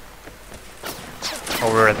they come.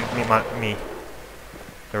 Over at me.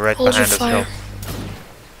 They're right Hold your behind us fire. hill.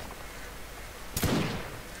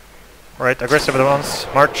 Alright, aggressive at once.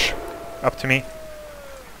 March. Up to me.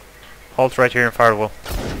 Halt right here and fire the wall.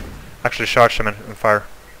 Actually charge them and fire.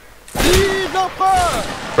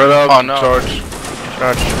 Spread out, Oh, no. charge.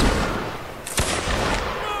 Charge.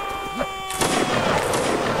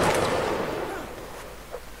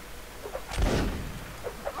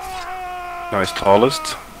 Nice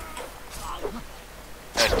tallest.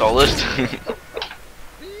 Nice tallest.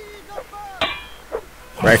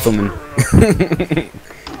 Rifleman.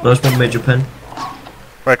 Nice one, Major Penn.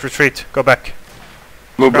 Right, retreat. Go back.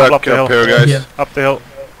 Move Scramble back up up the here, hill. guys. Yeah. Up the hill.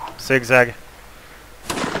 Zigzag.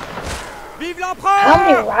 How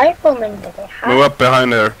many riflemen do they have? Move up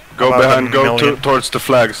behind there. Go About behind, a go million. towards the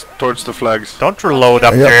flags. Towards the flags. Don't reload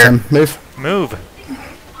up Hurry up, there. Tim. Move. Move.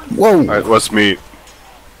 Whoa. It was me.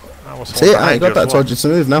 I was See, I behind got you that. as well. Told you to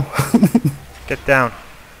move now. Get down.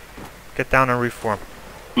 Get down and reform.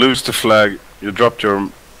 Lose the flag. You dropped your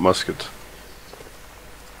musket.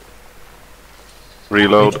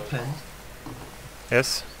 Reload. Major Penn.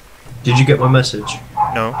 Yes? Did you get my message?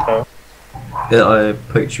 No? Yeah, I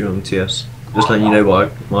poked you on TS. Just letting you know why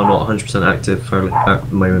I'm not 100% active for at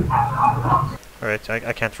the moment. Alright,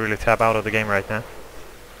 I can't really tab out of the game right now.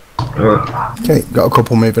 Alright. Okay, got a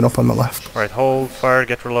couple moving up on the left. Alright, hold, fire,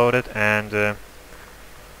 get reloaded, and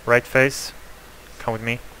right face. Come with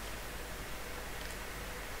me.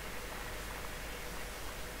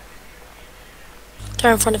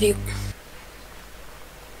 They're in front of you.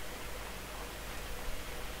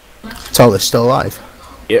 Tallest still alive.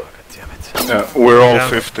 God damn it. Yeah, we're all Yeah.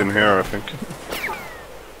 15 here, I think.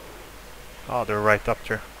 Oh, they're right up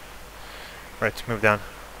there. Right, move down.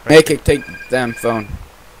 Make it take the damn phone.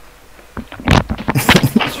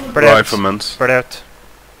 Spread out. Riflemen. Spread out.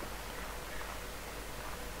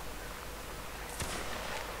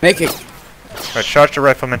 Make it. Right, charge the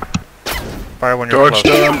riflemen. Fire when you're Charge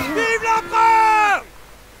close. them.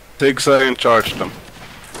 Zigzag and charge them.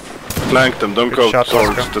 Flank them, don't Good go shot,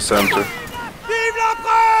 towards Oscar. the center.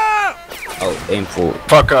 Oh, aim for.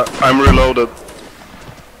 Fuck, I'm reloaded.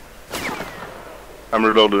 I'm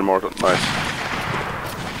reloaded, Immortal. Nice.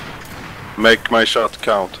 Make my shot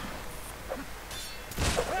count.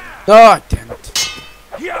 Oh, damn it.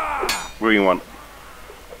 Green one.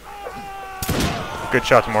 Good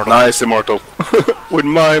shot, Immortal. Nice, Immortal. With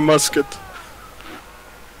my musket.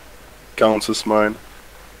 Counts as mine.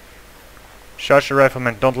 Charge the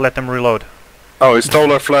riflemen, don't let them reload. Oh, he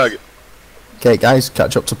stole our flag. Okay, guys,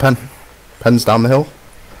 catch up to Penn. Penn's down the hill.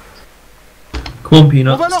 Come on,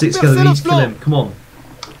 Peanut. Stick together. We need to kill him. Come on.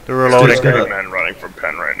 They're reloading. Stick together. Men running from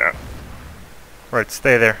Penn right now. Right,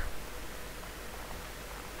 stay there.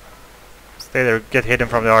 Stay there, get hidden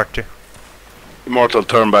from the R2. Immortal,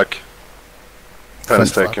 turn back.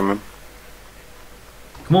 Penn's Flank taking him.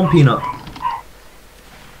 Come on, Peanut.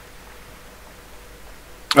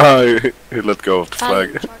 Oh, he let go of the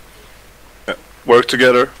flag. Yeah. Work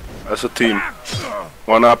together as a team.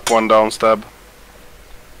 One up, one down, stab.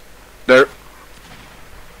 There.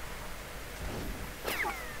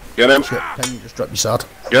 Get him. Shit, Penn, you just dropped your sword.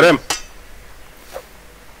 Get him.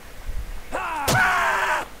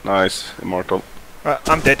 Nice, Immortal. Right,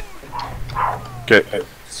 I'm dead. Okay,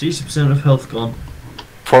 60% of health gone.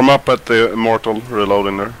 form up at the Immortal,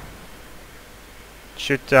 reloading there.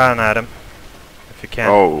 Shoot down at him. If you can.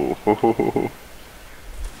 Oh.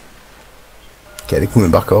 Okay, they're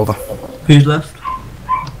coming back over. Who's left?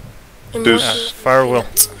 Deuce. Fire will.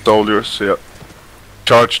 Soldiers, yeah.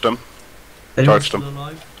 Charge them. Anyone Charge still them.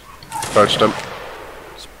 alive? Charge them.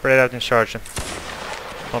 Spread out and charge them.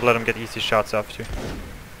 Don't let them get easy shots off you.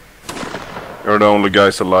 You're the only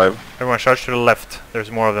guys alive. Everyone, charge to the left.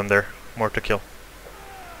 There's more of them there. More to kill.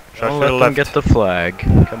 Charge Don't to let the them left. get the flag.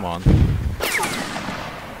 Come on.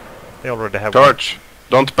 They already have one. Charge.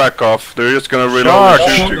 Don't back off. They're just gonna reload and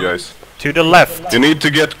Charge. shoot you guys. To the left. You need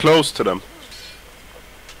to get close to them.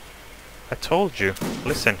 I told you.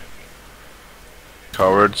 Listen.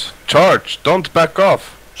 Cowards. Charge. Don't back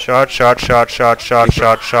off. Charge, charge, charge, charge, charge,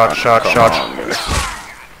 charge, charge, charge, Come charge. on, guys.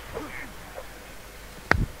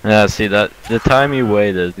 Yeah, see that the time you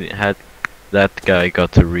waited, had that guy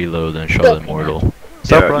got to reload and shot Immortal.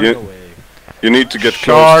 Stop Yeah, running away. You need to get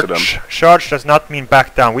close to them. Charge. Charge does not mean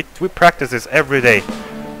back down. We practice this every day.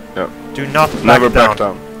 Yeah. Do not back Never down. back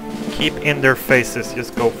down. Keep in their faces.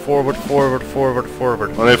 Just go forward, forward, forward, forward.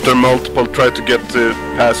 And if they're multiple, try to get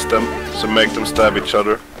past them, so make them stab each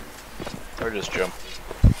other. Or just jump.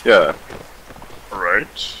 Yeah. Right.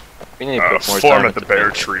 We need to put more Form time at the into bear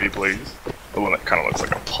it. tree, please. The one that kind of looks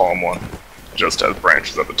like a palm one. Just has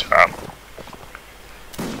branches at the top.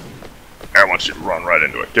 I want you to run right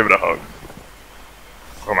into it. Give it a hug.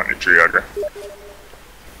 Come on, you tree hugger.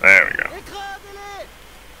 There we go.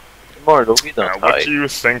 Immortal, we don't What hide. do you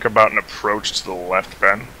think about an approach to the left,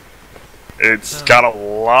 Ben? It's got a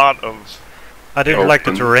lot of... I didn't like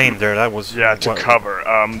the terrain there, that was... Yeah, to cover,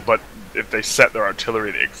 but if they set their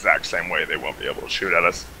artillery the exact same way, they won't be able to shoot at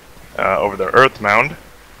us over their earth mound.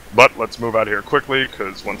 But let's move out here quickly,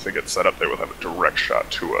 because once they get set up, they will have a direct shot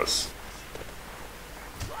to us.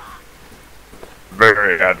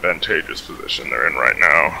 Very advantageous position they're in right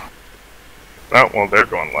now. Oh, well, they're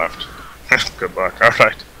going left. Good luck.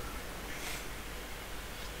 Alright.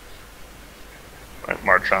 Right,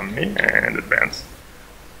 march on me and advance.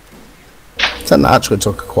 That actually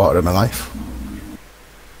took a quarter of my life.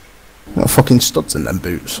 What fucking studs in them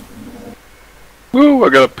boots? Woo, I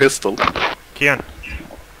got a pistol. Kian.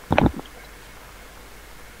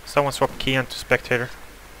 Someone swap Kian to spectator.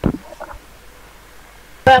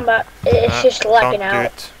 But it's just lagging don't out. do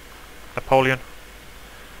it. Napoleon.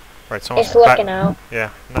 Right, someone It's lagging out.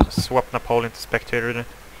 Yeah, swap Napoleon to spectator then.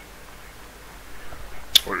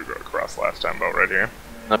 Where did you go across last time? About right here?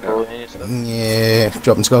 Napoleon, Yeah, do you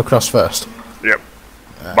want me to go across first? Yep.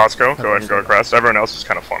 Bosco, go ahead and go across. Everyone else just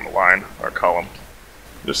kind of form a line or a column.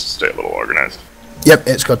 Just to stay a little organized. Yep,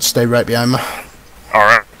 it's got to stay right behind me.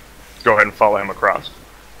 Alright. Go ahead and follow him across.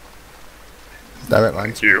 Direct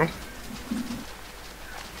line. Thank you.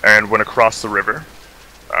 And when across the river,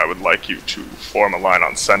 I would like you to form a line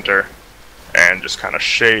on center and just kind of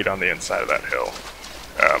shade on the inside of that hill.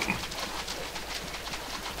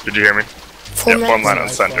 Did you hear me? Form Form line on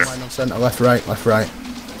center. Form line on center, left, right, left, right.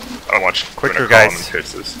 I want you Quicker, to call guys. them in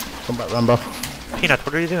cases. Come back, Rambo. Peanut,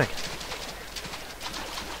 what are you doing?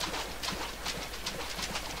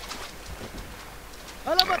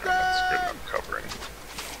 That's good enough covering.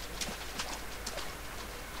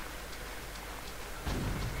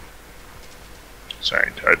 So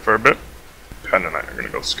hang tight for a bit. Penn and I are gonna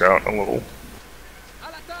go scout a little.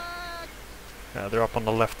 Yeah, they're up on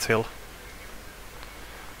the left hill.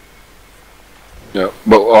 Yeah,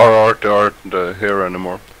 but they aren't here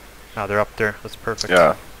anymore. Ah, they're up there. That's perfect.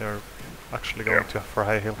 Yeah. They're actually going for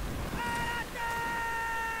high hill.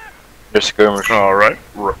 There's skirmish. Alright,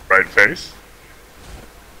 right face.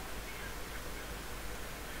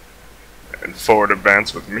 And forward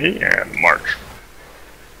advance with me and march.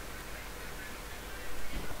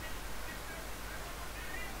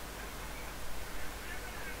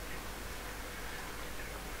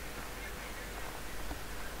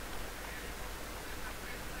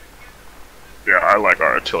 Yeah, I like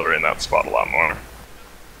our artillery in that spot a lot more.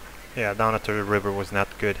 Yeah, down at the river was not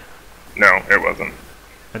good. No, it wasn't.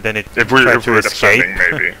 And then it If we tried to were escape.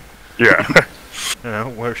 defending, maybe. Yeah. You know,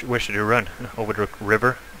 where should you run? Over the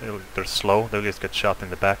river? They're slow, they'll just get shot in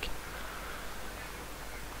the back.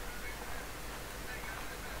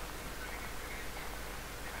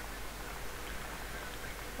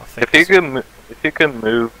 If you can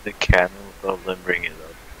move the cannon without limbering it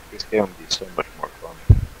up, this game would be so much more fun.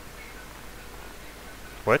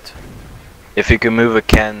 What? If you can move a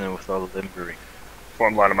cannon without limbering.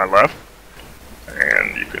 Form line on my left.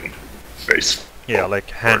 And you can face. Yeah,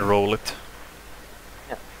 like hand roll it.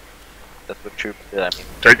 Yeah. That's what troops did, I mean.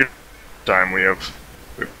 Take your time, we have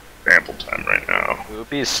ample time right now. It would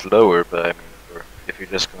be slower, but I mean, if you're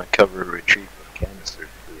just gonna cover a retreat with canister,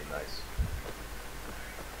 it's really nice.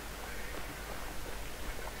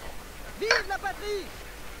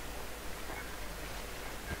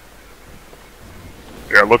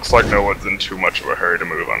 Yeah, it looks like no one's in too much of a hurry to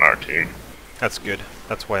move on our team. That's good.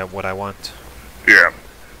 That's what I want. Yeah,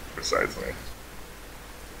 precisely.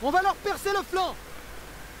 On va leur percer le flanc.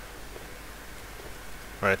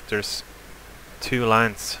 Right, there's two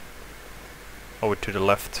lines over to the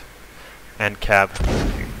left and cab.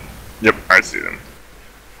 Yep, I see them.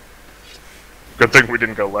 Good thing we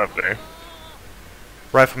didn't go left, eh?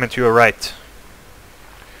 Rifleman to your right.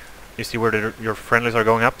 You see where your friendlies are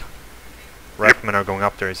going up? Riflemen are going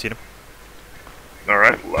up there, you see them?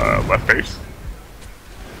 Alright, left face.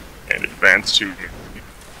 And advance to me.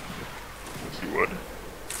 If you would.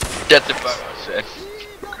 Get the fuck out,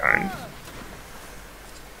 Kind.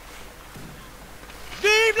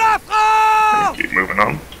 Vive la France! Keep moving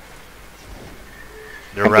on.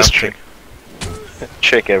 They're rounding.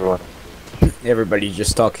 Check everyone. Everybody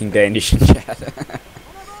just talking Danish in chat.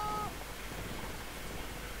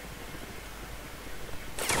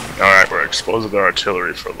 Alright, we're exposed to their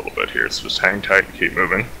artillery for a little bit here, so just hang tight and keep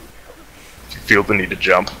moving. If you feel the need to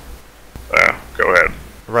jump, go ahead.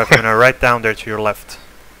 Riflemen are right down there to your left.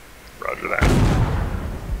 Roger that.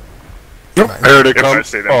 Here they Yep, come. I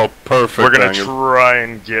see them. Oh, perfect. We're gonna angle. try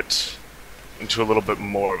and get into a little bit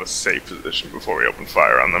more of a safe position before we open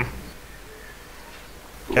fire on them.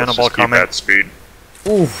 Let's Cannonball just keep coming. that speed.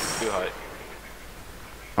 Oof. Too high.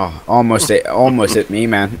 Oh, almost hit me,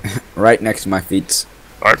 man. Right next to my feet.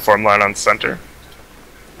 Alright, form line on center.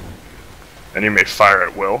 And you may fire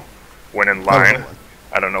at will. When in line.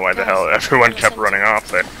 I don't know why the hell everyone kept running off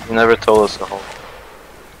there. You never told us to hold.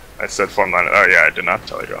 I said form line. Oh yeah, I did not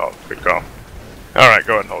tell you to halt. Good call. Alright,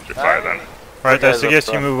 go ahead and hold your fire then. Right, I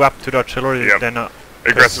suggest you move up to the artillery, Yep. then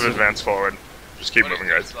Aggressive advance forward. Just keep moving,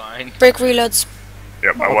 guys. Break reloads.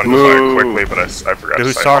 Yep, I wanted to fire quickly, but I forgot the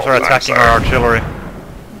to say hussars are hold. I'm attacking sorry. our artillery.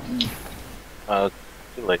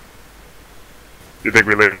 Too late. Do you think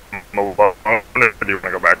we leave him alone, or do you want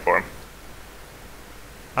to go back for him?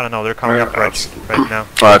 I don't know, they're coming up right now.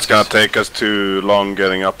 Oh, it's gonna take us too long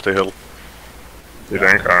getting up the hill. You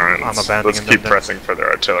think? Alright, I'm let's abandoning keep them then. pressing for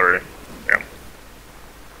their artillery. Yeah.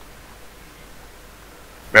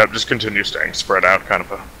 Yeah, just continue staying spread out, kind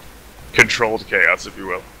of a controlled chaos, if you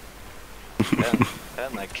will.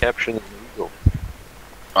 And I captured an eagle.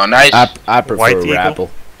 Oh, nice. I prefer White eagle? Rapple.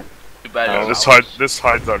 This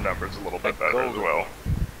hides our numbers a little bit better as well.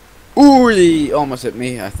 Ooh, he almost hit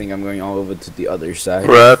me. I think I'm going all over to the other side.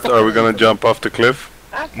 Rat, are we gonna jump off the cliff?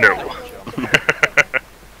 No.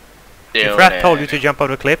 If Rat told you to jump off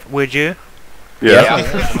the cliff, would you? Yeah.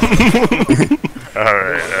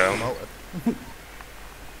 Alright,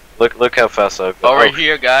 Look how fast I've got. Over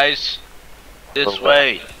here, guys. This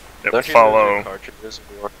way. Yep, Don't you follow. lose your cartridges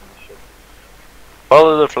if you work on the ship?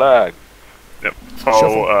 Follow the flag. Yep,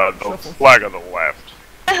 follow the flag on the left.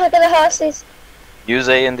 Look at the horses. Use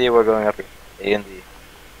A and D, we're going up here. A and D.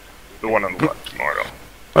 The one on the left tomorrow.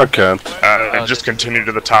 I can't. And just continue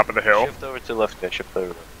to the top of the hill. Shift over to left, guys. Shift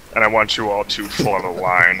over. And I want you all to form a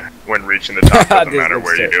line when reaching the top, doesn't matter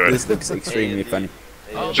where you do This it. looks extremely funny.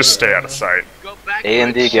 Just stay out of sight. A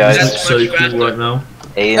and D, guys. That's so cool right now.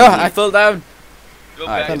 A Oh, and I D. fell down.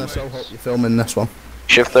 I kind of so hope you're filming this one.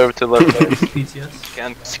 Shift over to left, guys. PTS.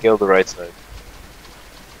 Can't scale the right side.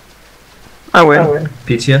 I win.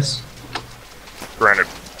 PTS. Granted.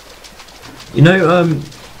 You know,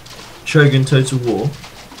 Shogun Total War.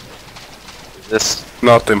 This.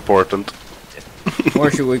 Not important. Where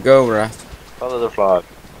should we go, Wrath? Follow the flag.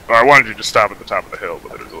 Well, I wanted you to stop at the top of the hill,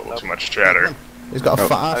 but there was a little too much chatter. He's got a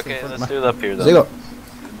fat ass in Okay, front of let's me. do it up here Has he then.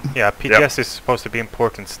 got- Yeah, PTS is supposed to be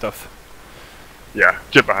important stuff. Yeah,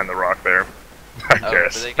 get behind the rock there. I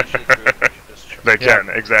guess. But they can shoot through it. Just They can,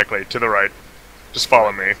 exactly. To the right. Just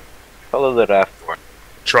follow me. follow the raft.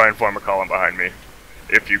 Try and form a column behind me.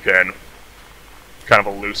 If you can. Kind of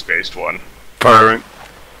a loose-based one. Firing.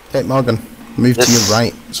 Hey, Morgan, move to This- your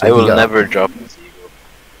right. So I you can will get never drop this eagle.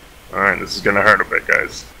 Alright, this is gonna hurt a bit,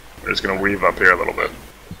 guys. We're just gonna weave up here a little bit.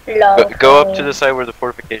 Go up to the side where the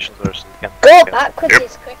fortifications are so you can. Go backwards, Yep.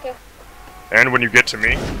 it's quicker. And when you get to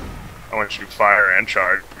me, I want you to fire and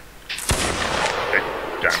charge. Okay,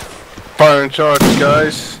 down. Fire and charge,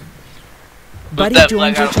 guys. Buddy that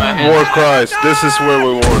joins flag your out of my channel. War cries. This is where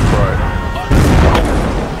we war cry.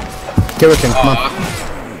 Kirikin, come on.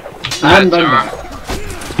 And I'm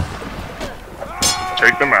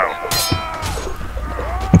Take them out.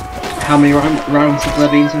 How many rounds have there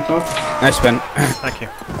been so far? Nice, Ben. Thank you.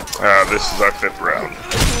 This is our 5th round.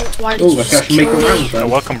 Why Oh, I can actually make a round then.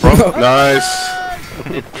 Welcome, bro. Nice.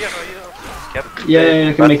 Yeah,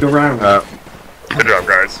 I can make a round. Good job,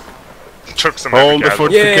 guys. Took some Hold the heavy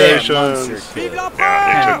fortifications. Yeah, you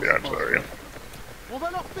took the artillery.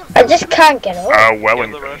 I just can't get up.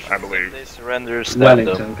 Wellington, I believe. They surrender, stand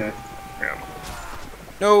Wellington, up. okay. Yeah.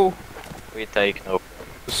 No. We take no.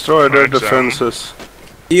 Destroy their Alright, so- defenses.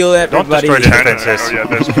 Heal everybody. destroy the Penn, defenses. oh yeah,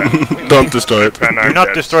 there's Penn. Don't destroy it. Penn, Do I'm not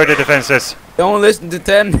dead, destroy the so defenses. Don't listen to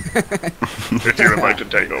 10. If you would like to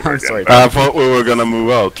take over I'm again. sorry. I thought we were gonna move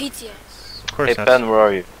out. PTS. Of course Hey, not. Penn, where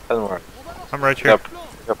are you? Penn, where are you? I'm right here. Up.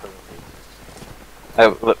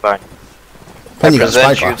 Look fine. Penn, you got a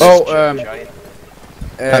Present spy you glass. this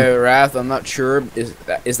Oh, Wrath, I'm not sure.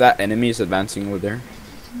 Is that enemies advancing over there?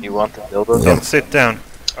 You want to build us? Don't sit down.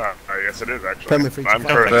 Yes, it is actually. Penn, we're free to I'm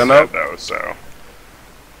fight. first Stand dead up. though, so.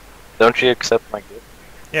 Don't you accept my gift?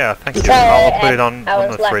 Yeah, thank you. Sorry, I'll put it on I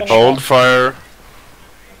was the lagging fridge. a bit. Hold fire.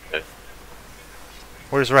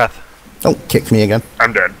 Where's Wrath? Don't kick me again.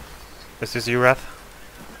 I'm dead. This is you, Wrath?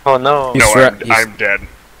 Oh no! He's No, ra- he's- I'm dead.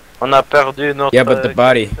 On a perdu notre. Yeah, but the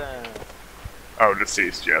body. Oh,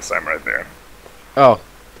 deceased. Yes, I'm right there. Oh.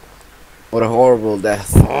 What a horrible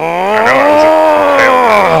death. I know.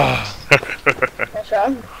 I was What's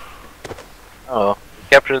wrong? Oh, we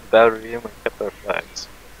captured the battery and we kept our flags.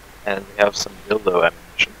 And we have some dildo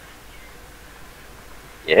ammunition.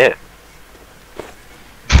 Yeah.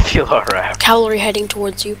 Kill our rap. Cavalry heading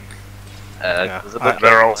towards you. There's a bit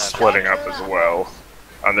They're all splitting up as well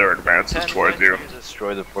on their advances towards you.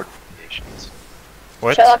 Destroy the fortifications.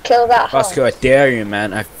 What? Shall I kill that horse? Vasco, I dare you,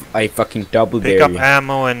 man. I fucking double Pick dare up you.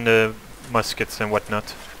 ammo and muskets and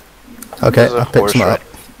whatnot. Okay, I picked some up.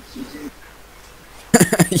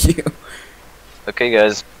 You. Okay,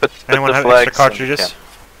 guys, put Anyone the have flags extra in the cartridges? camp.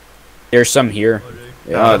 There's some here.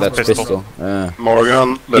 No, Oh, that's pistol. pistol.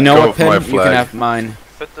 Morgan, let You know go what, of my Penn? You can flag. have mine.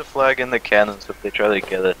 Put the flag in the cannon so if they try to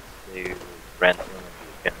get it, they ran through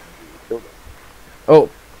and you can kill them. Oh,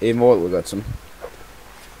 Immortal got some.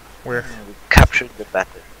 Where? We captured the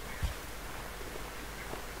battle.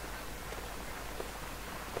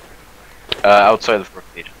 Outside the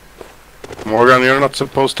fortification. Morgan, you're not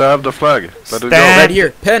supposed to have the flag. Let it go. Stand. Right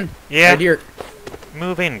here, Penn. Yeah. Right here.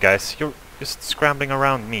 Move in, guys. You're just scrambling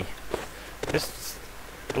around me. Just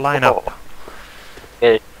line up.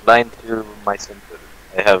 Okay, line to my center.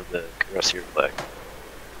 I have the Cuirassier flag.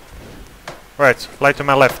 Right, line to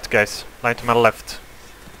my left, guys. Line to my left.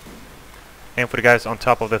 Aim for the guys on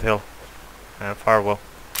top of that hill. And fire well.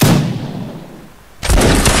 Do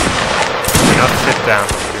not sit down.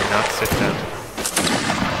 Do not sit down.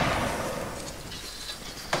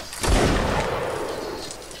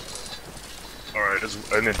 Alright,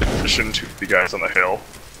 in addition to the guys on the hill,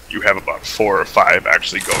 you have about 4 or 5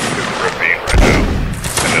 actually going through the ravine right now.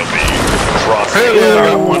 And they'll be crossing.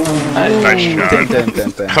 Nice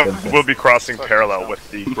shot. We'll be crossing parallel with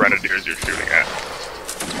the grenadiers you're shooting at.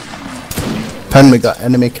 Penn, we got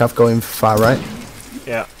enemy cav going far right.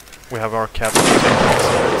 Yeah, we have our cap.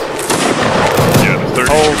 Yeah, the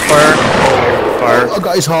 32. Hold fire. Hold fire. I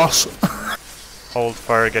got his horse. Hold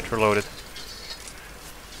fire, get reloaded.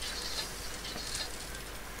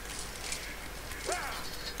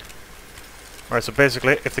 Alright, so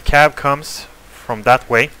basically, if the cab comes from that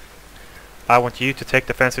way, I want you to take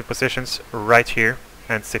defensive positions right here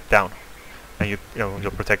and sit down. And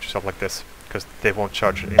you'll protect yourself like this, because they won't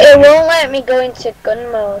charge it. It won't let me go into gun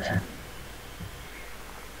mode.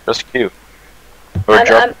 Just Q. Or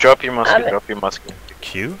drop your musket, drop your musket.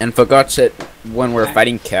 Q? And for God's sake, when we're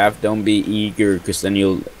fighting Cav, don't be eager, because then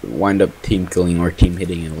you'll wind up team killing or team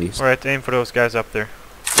hitting at least. Alright, aim for those guys up there.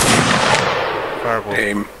 Fireball.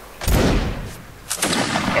 Aim.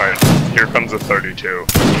 Alright, here comes the 32.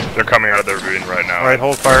 They're coming out of their ravine right now. Alright,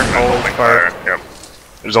 hold fire, hold fire. Yep.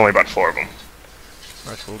 There's only about 4 of them.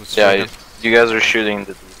 Alright, we'll destroy Yeah, them. you guys are shooting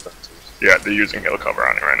the defenses. Yeah, they're using hill cover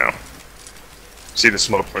on you right now. See the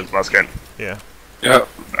smoke from his musket? Yeah. Yeah.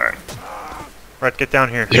 Alright. Right, get down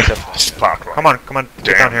here. Just pop one. Come on,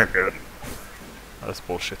 get down here. Good. Oh, that's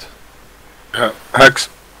bullshit. Hex.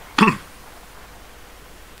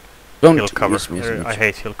 Don't Hill cover. use me as much. I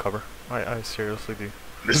hate hill cover. I seriously do.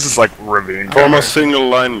 This is like ravine Form cover. a single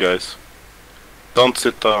line, guys. Don't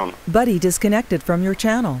sit down. Buddy disconnected from your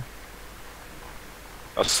channel.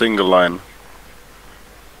 A single line.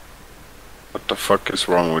 What the fuck is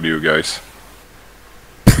wrong with you guys?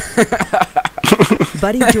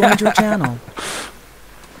 Buddy joined your channel.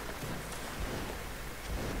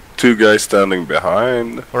 2 guys standing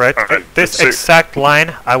behind. Alright, this exact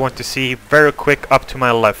line I want to see very quick up to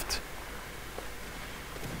my left.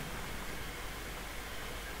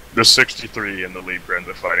 There's 63 in the lead Brins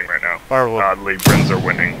are fighting right now. Firewall. The lead Brins are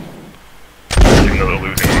winning. Even though they're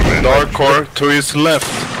losing one man. Dark core to his left.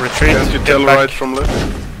 Retreat, Can't you get tell back. right from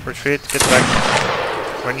left? Retreat, get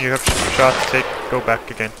back. When you have shot, go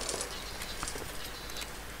back again.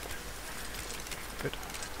 Good.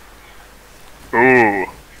 Ooh.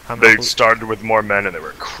 I'm They not started with more men and they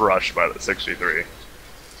were crushed by the 63.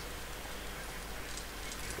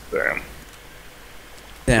 Damn.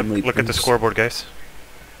 Damn, look at the scoreboard, guys.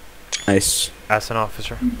 Nice. As an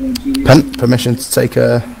officer. Penn, permission to take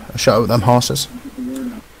a shot at them horses?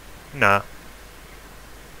 Nah.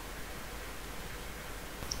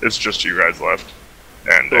 It's just you guys left.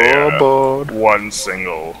 And one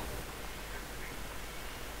single...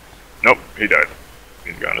 Nope, he died.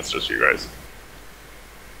 He's gone, it's just you guys.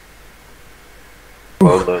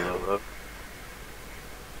 Whoa.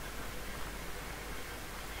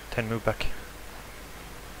 10, move back.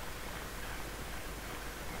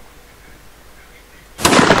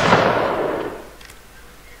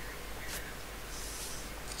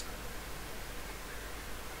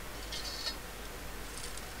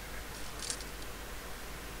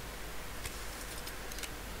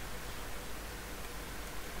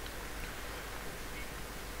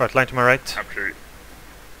 Right, line to my right. After you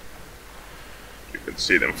can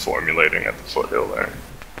see them formulating at the foothill there.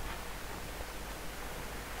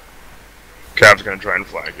 Cav's gonna try and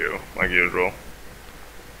flank you, like usual.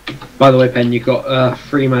 By the way, Penn, you've got a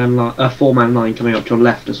 4-man line coming up to your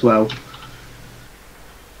left as well.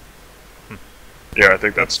 Yeah, I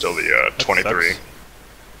think that's still the 23.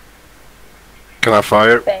 Can I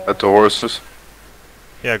fire at the horses?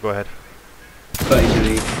 Yeah, go ahead.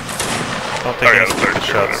 32. Don't take any stupid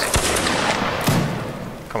shots.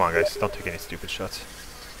 Come on, guys, don't take any stupid shots.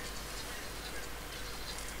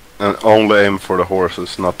 And only aim for the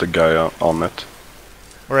horses, not the guy on it.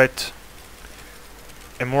 Alright.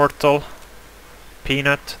 Immortal,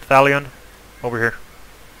 Peanut, Thalion, over here.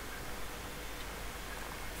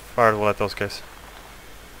 Fire the wall at those guys.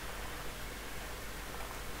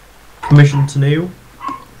 Mission to kneel.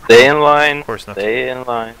 Stay in line. Of course not. Stay in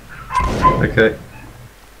line. Okay.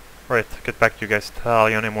 Right, get back you guys.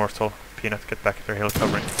 Thalion, Immortal, Peanut, get back at their hill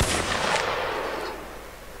covering.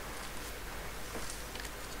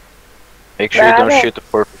 Make sure you don't shoot the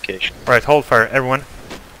fortification. Right, hold fire, everyone.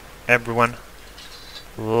 Everyone.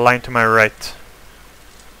 Line to my right.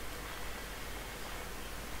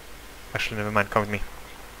 Actually, never mind, come with me.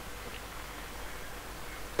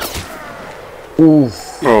 Ooh.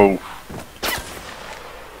 Oh.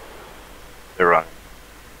 They're wrong.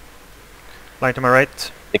 Line to my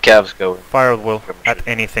right. The Cavs go. Fire at will at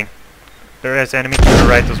anything. There is enemy to the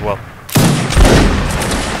right as well.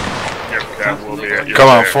 Your Cav will be at you. Come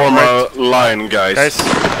on, form a line, guys.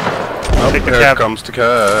 Take the here cab. Comes the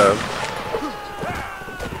cab.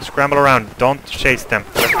 Scramble around, don't chase them,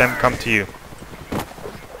 let them come to you.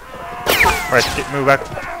 Right, move back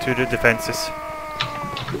to the defenses.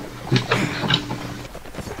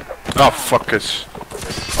 Oh, fuck it.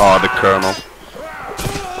 Oh, the colonel.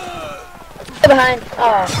 Stay behind.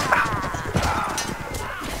 Oh.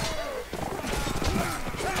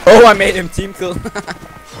 Oh, I made him team kill. Take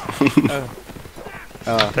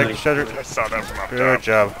the shutter. I saw that from up Good top.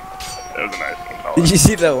 job. That was a nice one. Did you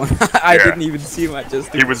see that one? I Yeah. didn't even see him. I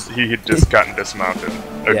just. He had just gotten dismounted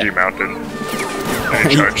or Yeah. demounted, and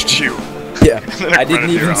he charged you. Yeah, Then I it didn't ran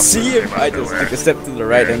even around see and him. came I out just nowhere. took a step to the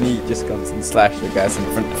right, and he just comes and slashed the guys in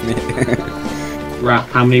front of me. Right,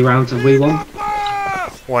 how many rounds have we won?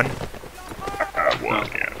 One. One,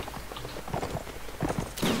 yeah.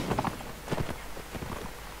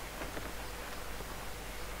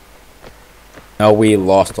 No, we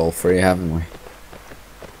lost all three, haven't we?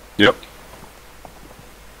 Yep.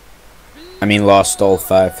 I mean, lost all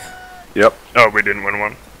five. Yep. Oh, we didn't win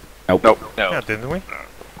one? Nope. Nope. No. Yeah, didn't we?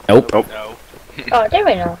 Nope. Nope. No. Oh, there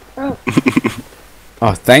we go. Oh.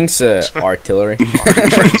 Oh, thanks, artillery.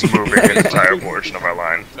 It's moving an entire portion of our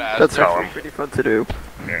line. That's Column. actually pretty fun to do.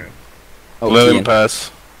 Yeah. Oh, Let him Ian. pass.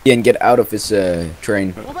 Ian, get out of his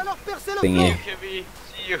train On va leur percer le thingy. flanc. See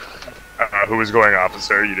you. Who was going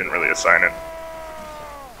officer? You didn't really assign it.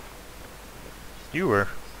 You were.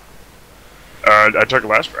 I took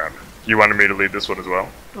last round. You wanted me to lead this one as well?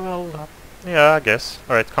 Well, yeah, I guess.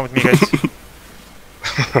 Alright, come with me, guys.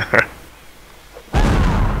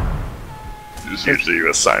 Just usually you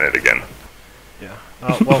assign it again. Yeah.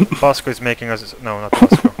 Well, Bosco is making us. No, not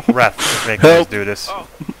Bosco. Wrath is making us do this. Oh,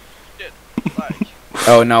 shit. Like.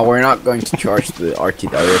 Oh no, we're not going to charge the RT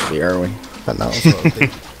directly, are we? But no, it's not a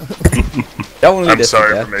big- Don't lead I'm us to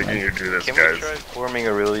sorry death, for making man. you do this, Can we guys. try forming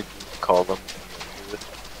a really deep column?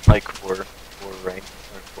 Like four rank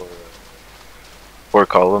or four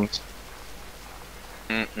columns.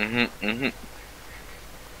 Mm-hmm.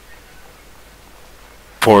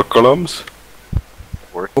 4 columns.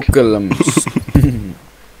 Work. Oculums.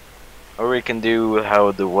 Or we can do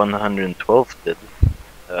how the 112th did.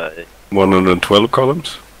 112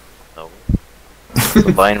 columns. No.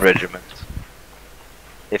 The line regiment.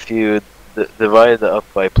 If you divide up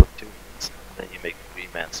by platoons, then you make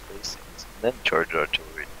 3-man spacings, and then charge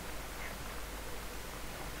artillery.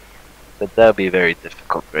 But that'd be very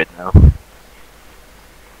difficult right now.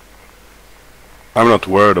 I'm not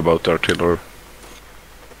worried about the artillery.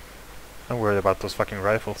 I'm worried about those fucking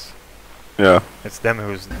rifles. Yeah. It's them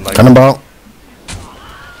who's like. Cannonball.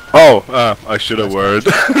 Oh, I should have worried.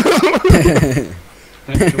 Pick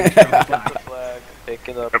the flag, pick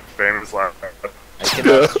it up. Famous line. I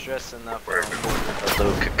cannot stress enough how important a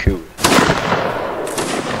little cocoon.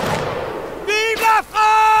 Vive la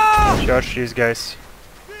France! Charge these guys.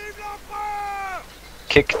 Vive la France!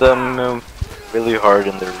 Kick them really hard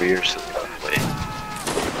in the rear so they don't play.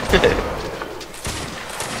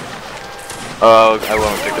 Oh, I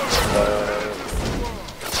won't pick up the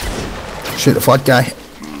flag. Shoot the flag guy.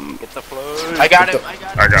 Get the flag. I got him.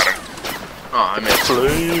 I got him. Oh, I missed.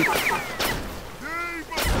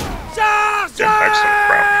 Charge! Yeah, excellent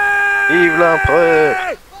crap. Vive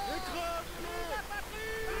l'Empereur!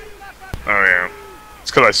 Oh yeah.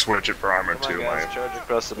 It's because I switch it for armor Come on, too. guys, My charge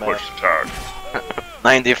across the map. push to tog.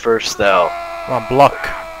 91st style. Come on, block.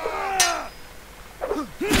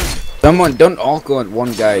 Someone, don't all go at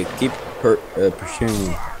one guy. Keep pursuing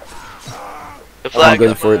me. The I'm flag.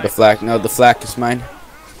 going for the flag. No, the flag is mine.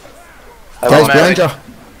 Guys behind you.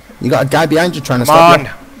 You got a guy behind you trying to Come stop on!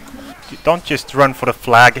 you. Don't just run for the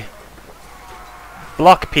flag.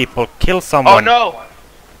 Block people, kill someone. Oh no!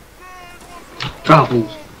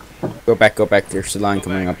 Troubles. Go back, go back. There's a line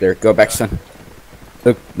coming up there. Go back, son.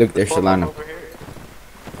 Look, there's a line up.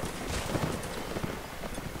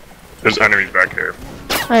 There's enemies back here.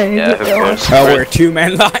 Yeah, who cares? Oh, we're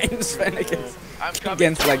 2-man lines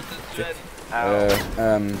against like.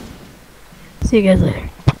 See you guys later.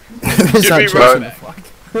 It's Should be actually-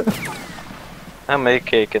 right. I'm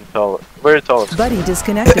AK and tall. Very tall. Buddy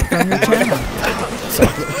disconnected from your channel.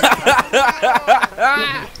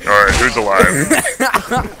 Alright, who's alive?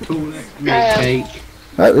 Cake.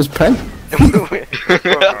 That was Penn. Alright,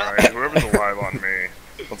 whoever's alive on me.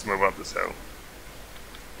 Let's move up this hill.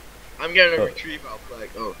 I'm getting a retrieve out flag.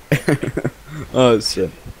 Oh. Oh shit.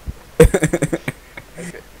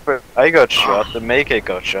 I got shot, the Make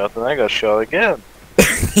got shot, and I got shot again.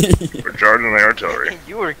 We're charging the artillery.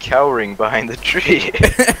 You were cowering behind the tree.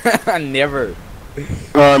 Never.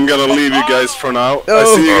 I'm gonna leave you guys for now. Oh. I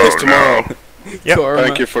see you guys tomorrow. Yep.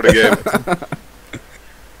 Thank you for the game.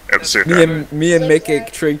 Yep, see you. Me and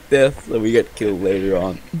Make trick death, so we get killed later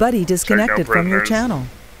on. Buddy disconnected from your prisoners. channel.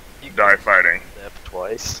 Die fighting. Step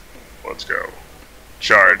twice. Let's go.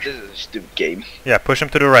 Charge. This is a stupid game. Yeah, push them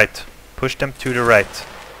to the right. Push them to the right.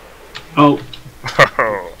 Oh,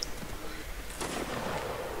 Oh.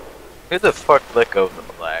 Who the fuck let go of the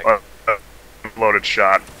flag? Loaded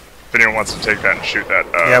shot. If anyone wants to take that and shoot that,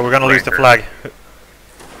 Yeah, we're gonna lose the ranker. flag.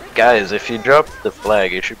 Guys, if you drop the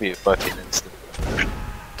flag, it should be a fucking instant.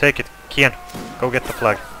 Take it. Kian, go get the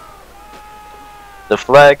flag. The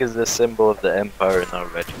flag is the symbol of the Empire in our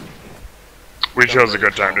regiment. We chose a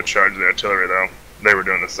good time to charge the artillery, though. They were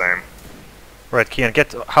doing the same. Right, Kian,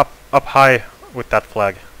 get up high with that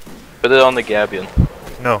flag. Put it on the gabion.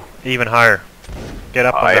 No, even higher. Get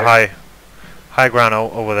up on the high ground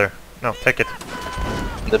over there. No, take it.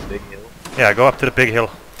 The big hill. Yeah, go up to the big hill.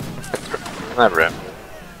 Not ramp.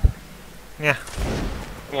 Yeah.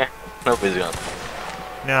 Yeah, nobody's gonna.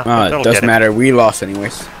 Yeah, Oh, that'll it get doesn't matter. We lost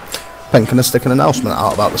anyways. Penn, can I stick an announcement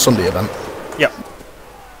out about the Sunday event? Yep.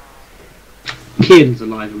 Kian's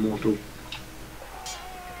alive, immortal.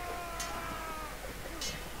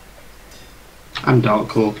 I'm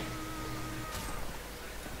Darkcore.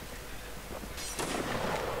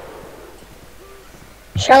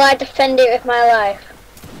 Shall I defend it with my life?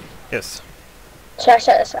 Yes. Shall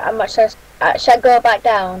I go back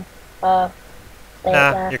down? Or stay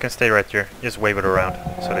Nah, there? you can stay right here. Just wave it around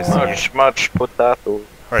so they see you. Much potato.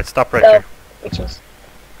 Alright, stop right Go, here. bitches.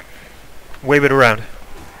 Wave it around.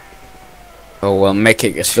 Oh well, Make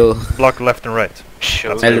is still. Block left and right.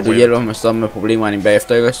 Show Eller du hjælper med stoppe med problemerne inde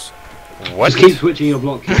bagefter, ikke også? What? Just keep switching your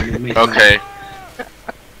block, Kian. Okay.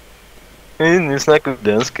 Nu snackar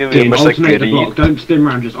vi danska, vi Kian, alternate the massakrerar. block. Don't spin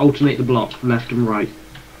round, just alternate the block, left and right.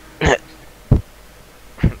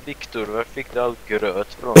 Viktor, var fick du allt gröt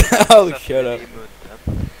från? Oh, shut up.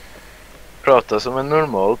 Prata som en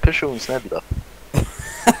normal person, snälla.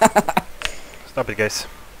 Stop it, guys.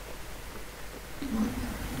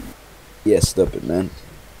 Yeah, stop it, man.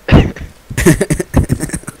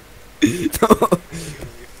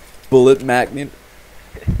 Bullet magnet.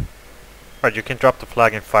 Right, you can drop the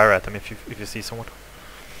flag and fire at them if you see someone.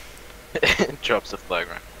 Drops the flag,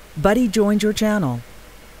 right? Buddy joined your channel.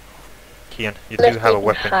 Kian, you do have a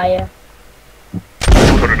weapon. Higher.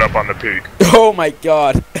 Put it up on the peak. Oh my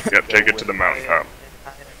god. Yep, take it to the mountaintop.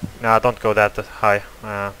 Nah, don't go that high.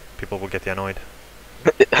 People will get annoyed.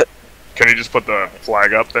 Can you just put the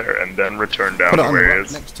flag up there and then return down Put it the on way the it rock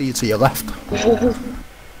is? next to you to your left.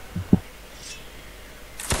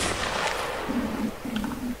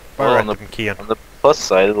 Fire on at them, Kian. On the plus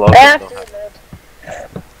side, a lot I of have them to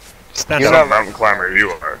load. Stand You're up. not a mountain climber, you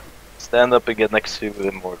are. stand up and get next to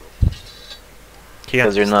Immortal. Kian,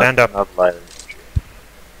 Because you're stand up. not violent.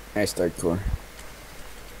 Nice Darkcore.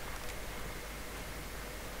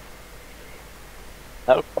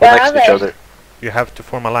 No, Where next are to each they? other. You have to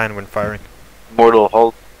form a line when firing. Immortal,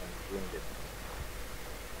 hold.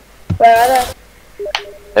 Where are they?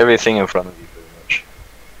 Everything in front of you, pretty much.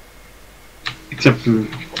 Except for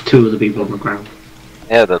 2 of the people on the ground.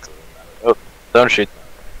 Yeah, that's all that matters. Oh, don't shoot.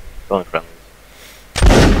 Don't in front of you.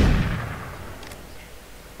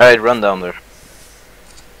 Alright, run down there.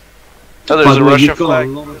 Oh, By there's the a way, Russian you've got flag.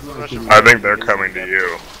 a lot of Russian I think they're coming to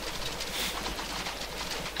you.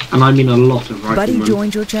 And I mean a lot of Buddy riflemen.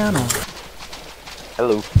 joined your channel.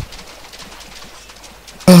 Hello.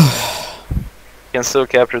 Can still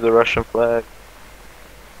capture the Russian flag.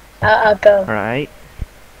 I'll go. Alright.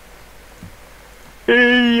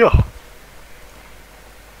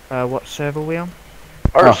 What server are we on?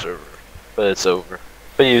 Our server. But it's over.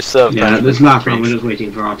 But you still have time. Yeah, this last round we're just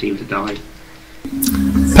waiting for our team to die.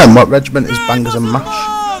 Penn, what regiment is Bangers and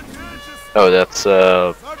Mash? Oh, that's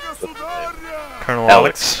Colonel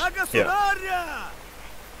Alex. Yeah.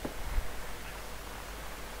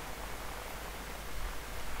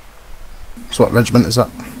 So what regiment is that?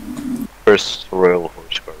 First Royal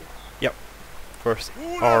Horse Guard. Yep. First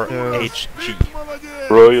RHG.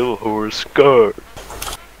 Royal Horse Guard.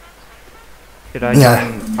 Should I Yeah,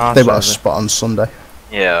 join our they got a server? spot on Sunday.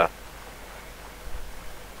 Yeah.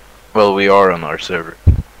 Well, we are on our server.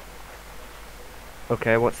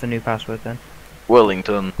 Okay, what's the new password then?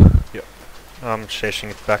 Wellington. Yep. I'm chasing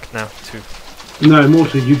it back now too. No,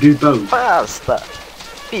 Mortar, you do both. Pasta.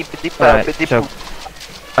 Right, so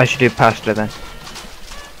I should do pasta then.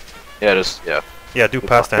 Yeah, just Yeah, do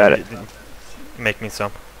pasta Got and make me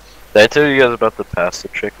some. Did I tell you guys about the pasta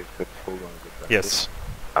trick? I could pull on the Yes.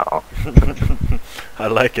 Oh. I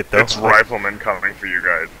like it though. It's riflemen coming for you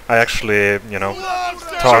guys. I actually, you know,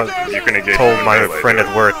 So you can engage told them my melee, friend yeah.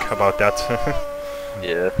 at work about that.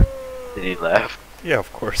 Yeah. Did he laugh? Yeah,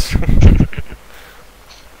 of course.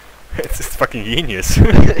 It's just fucking genius. Yeah,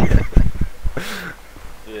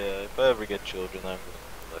 if I ever get children, I'm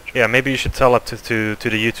gonna let you. Yeah, maybe you should tell it to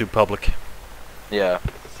the YouTube public. Yeah.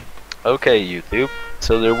 Okay, YouTube.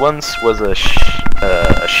 So there once was a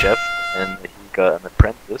chef, and he got an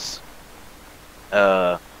apprentice.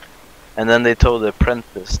 And then they told the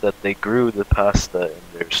apprentice that they grew the pasta in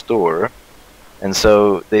their store. And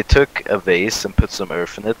so they took a vase and put some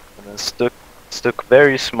earth in it, and then stuck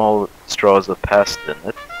very small straws of pasta in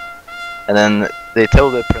it. And then they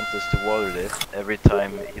told the apprentice to water it every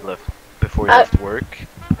time before he left work.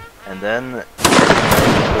 And then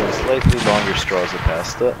put slightly longer straws of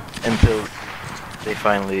pasta until they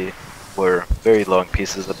finally were very long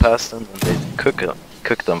pieces of pasta, and they cook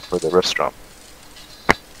them for the restaurant.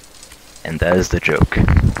 And that is the joke.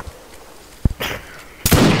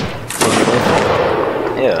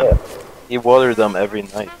 Yeah, he watered them every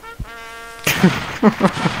night.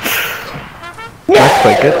 That's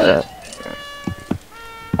quite good at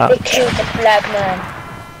They killed the flag man.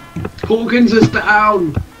 Hawkins is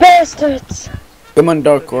down! Bastards! Come on,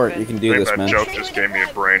 Dark Court, you can I do think this, that man. joke just gave me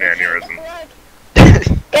a brain aneurysm.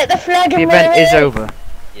 Get the flag The and event is melee. over.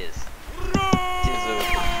 Yes.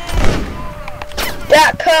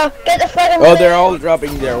 That car, get the flag and Oh, melee. they're all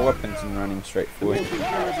dropping their weapons and running straight for it.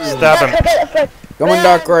 Stab him. Get the flag. Come on,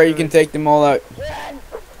 Dark Court, you can take them all out.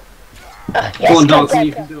 Yes, Go on, go, Dark, go,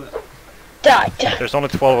 you go. can do it. Die, die. There's only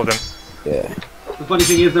 12 of them. Yeah. The funny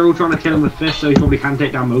thing is, they're all trying to kill him with fists, so he probably can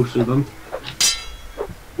take down most of them.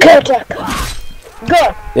 Go, Dark.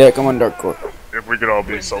 Go. Yeah, come on, Dark Court. If we could all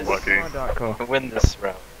be so lucky. Win this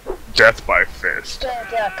round. Death by fist. Go,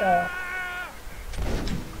 Dark.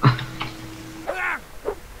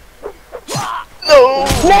 No!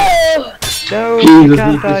 No! No, you Jesus,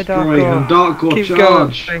 can't we've die, destroyed him. Darko. Dark Court Keep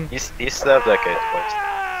charge! going. He stabbed that guy twice.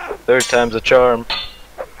 Third time's a charm.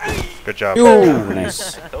 Good job. Ooh,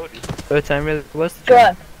 nice. I told you. Third time really was the Go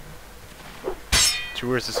charm. on. 2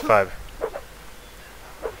 versus 5.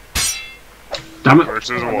 Damn it.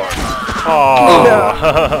 Versus 1.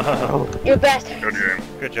 Oh. You're best. Good game.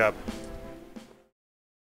 Good job.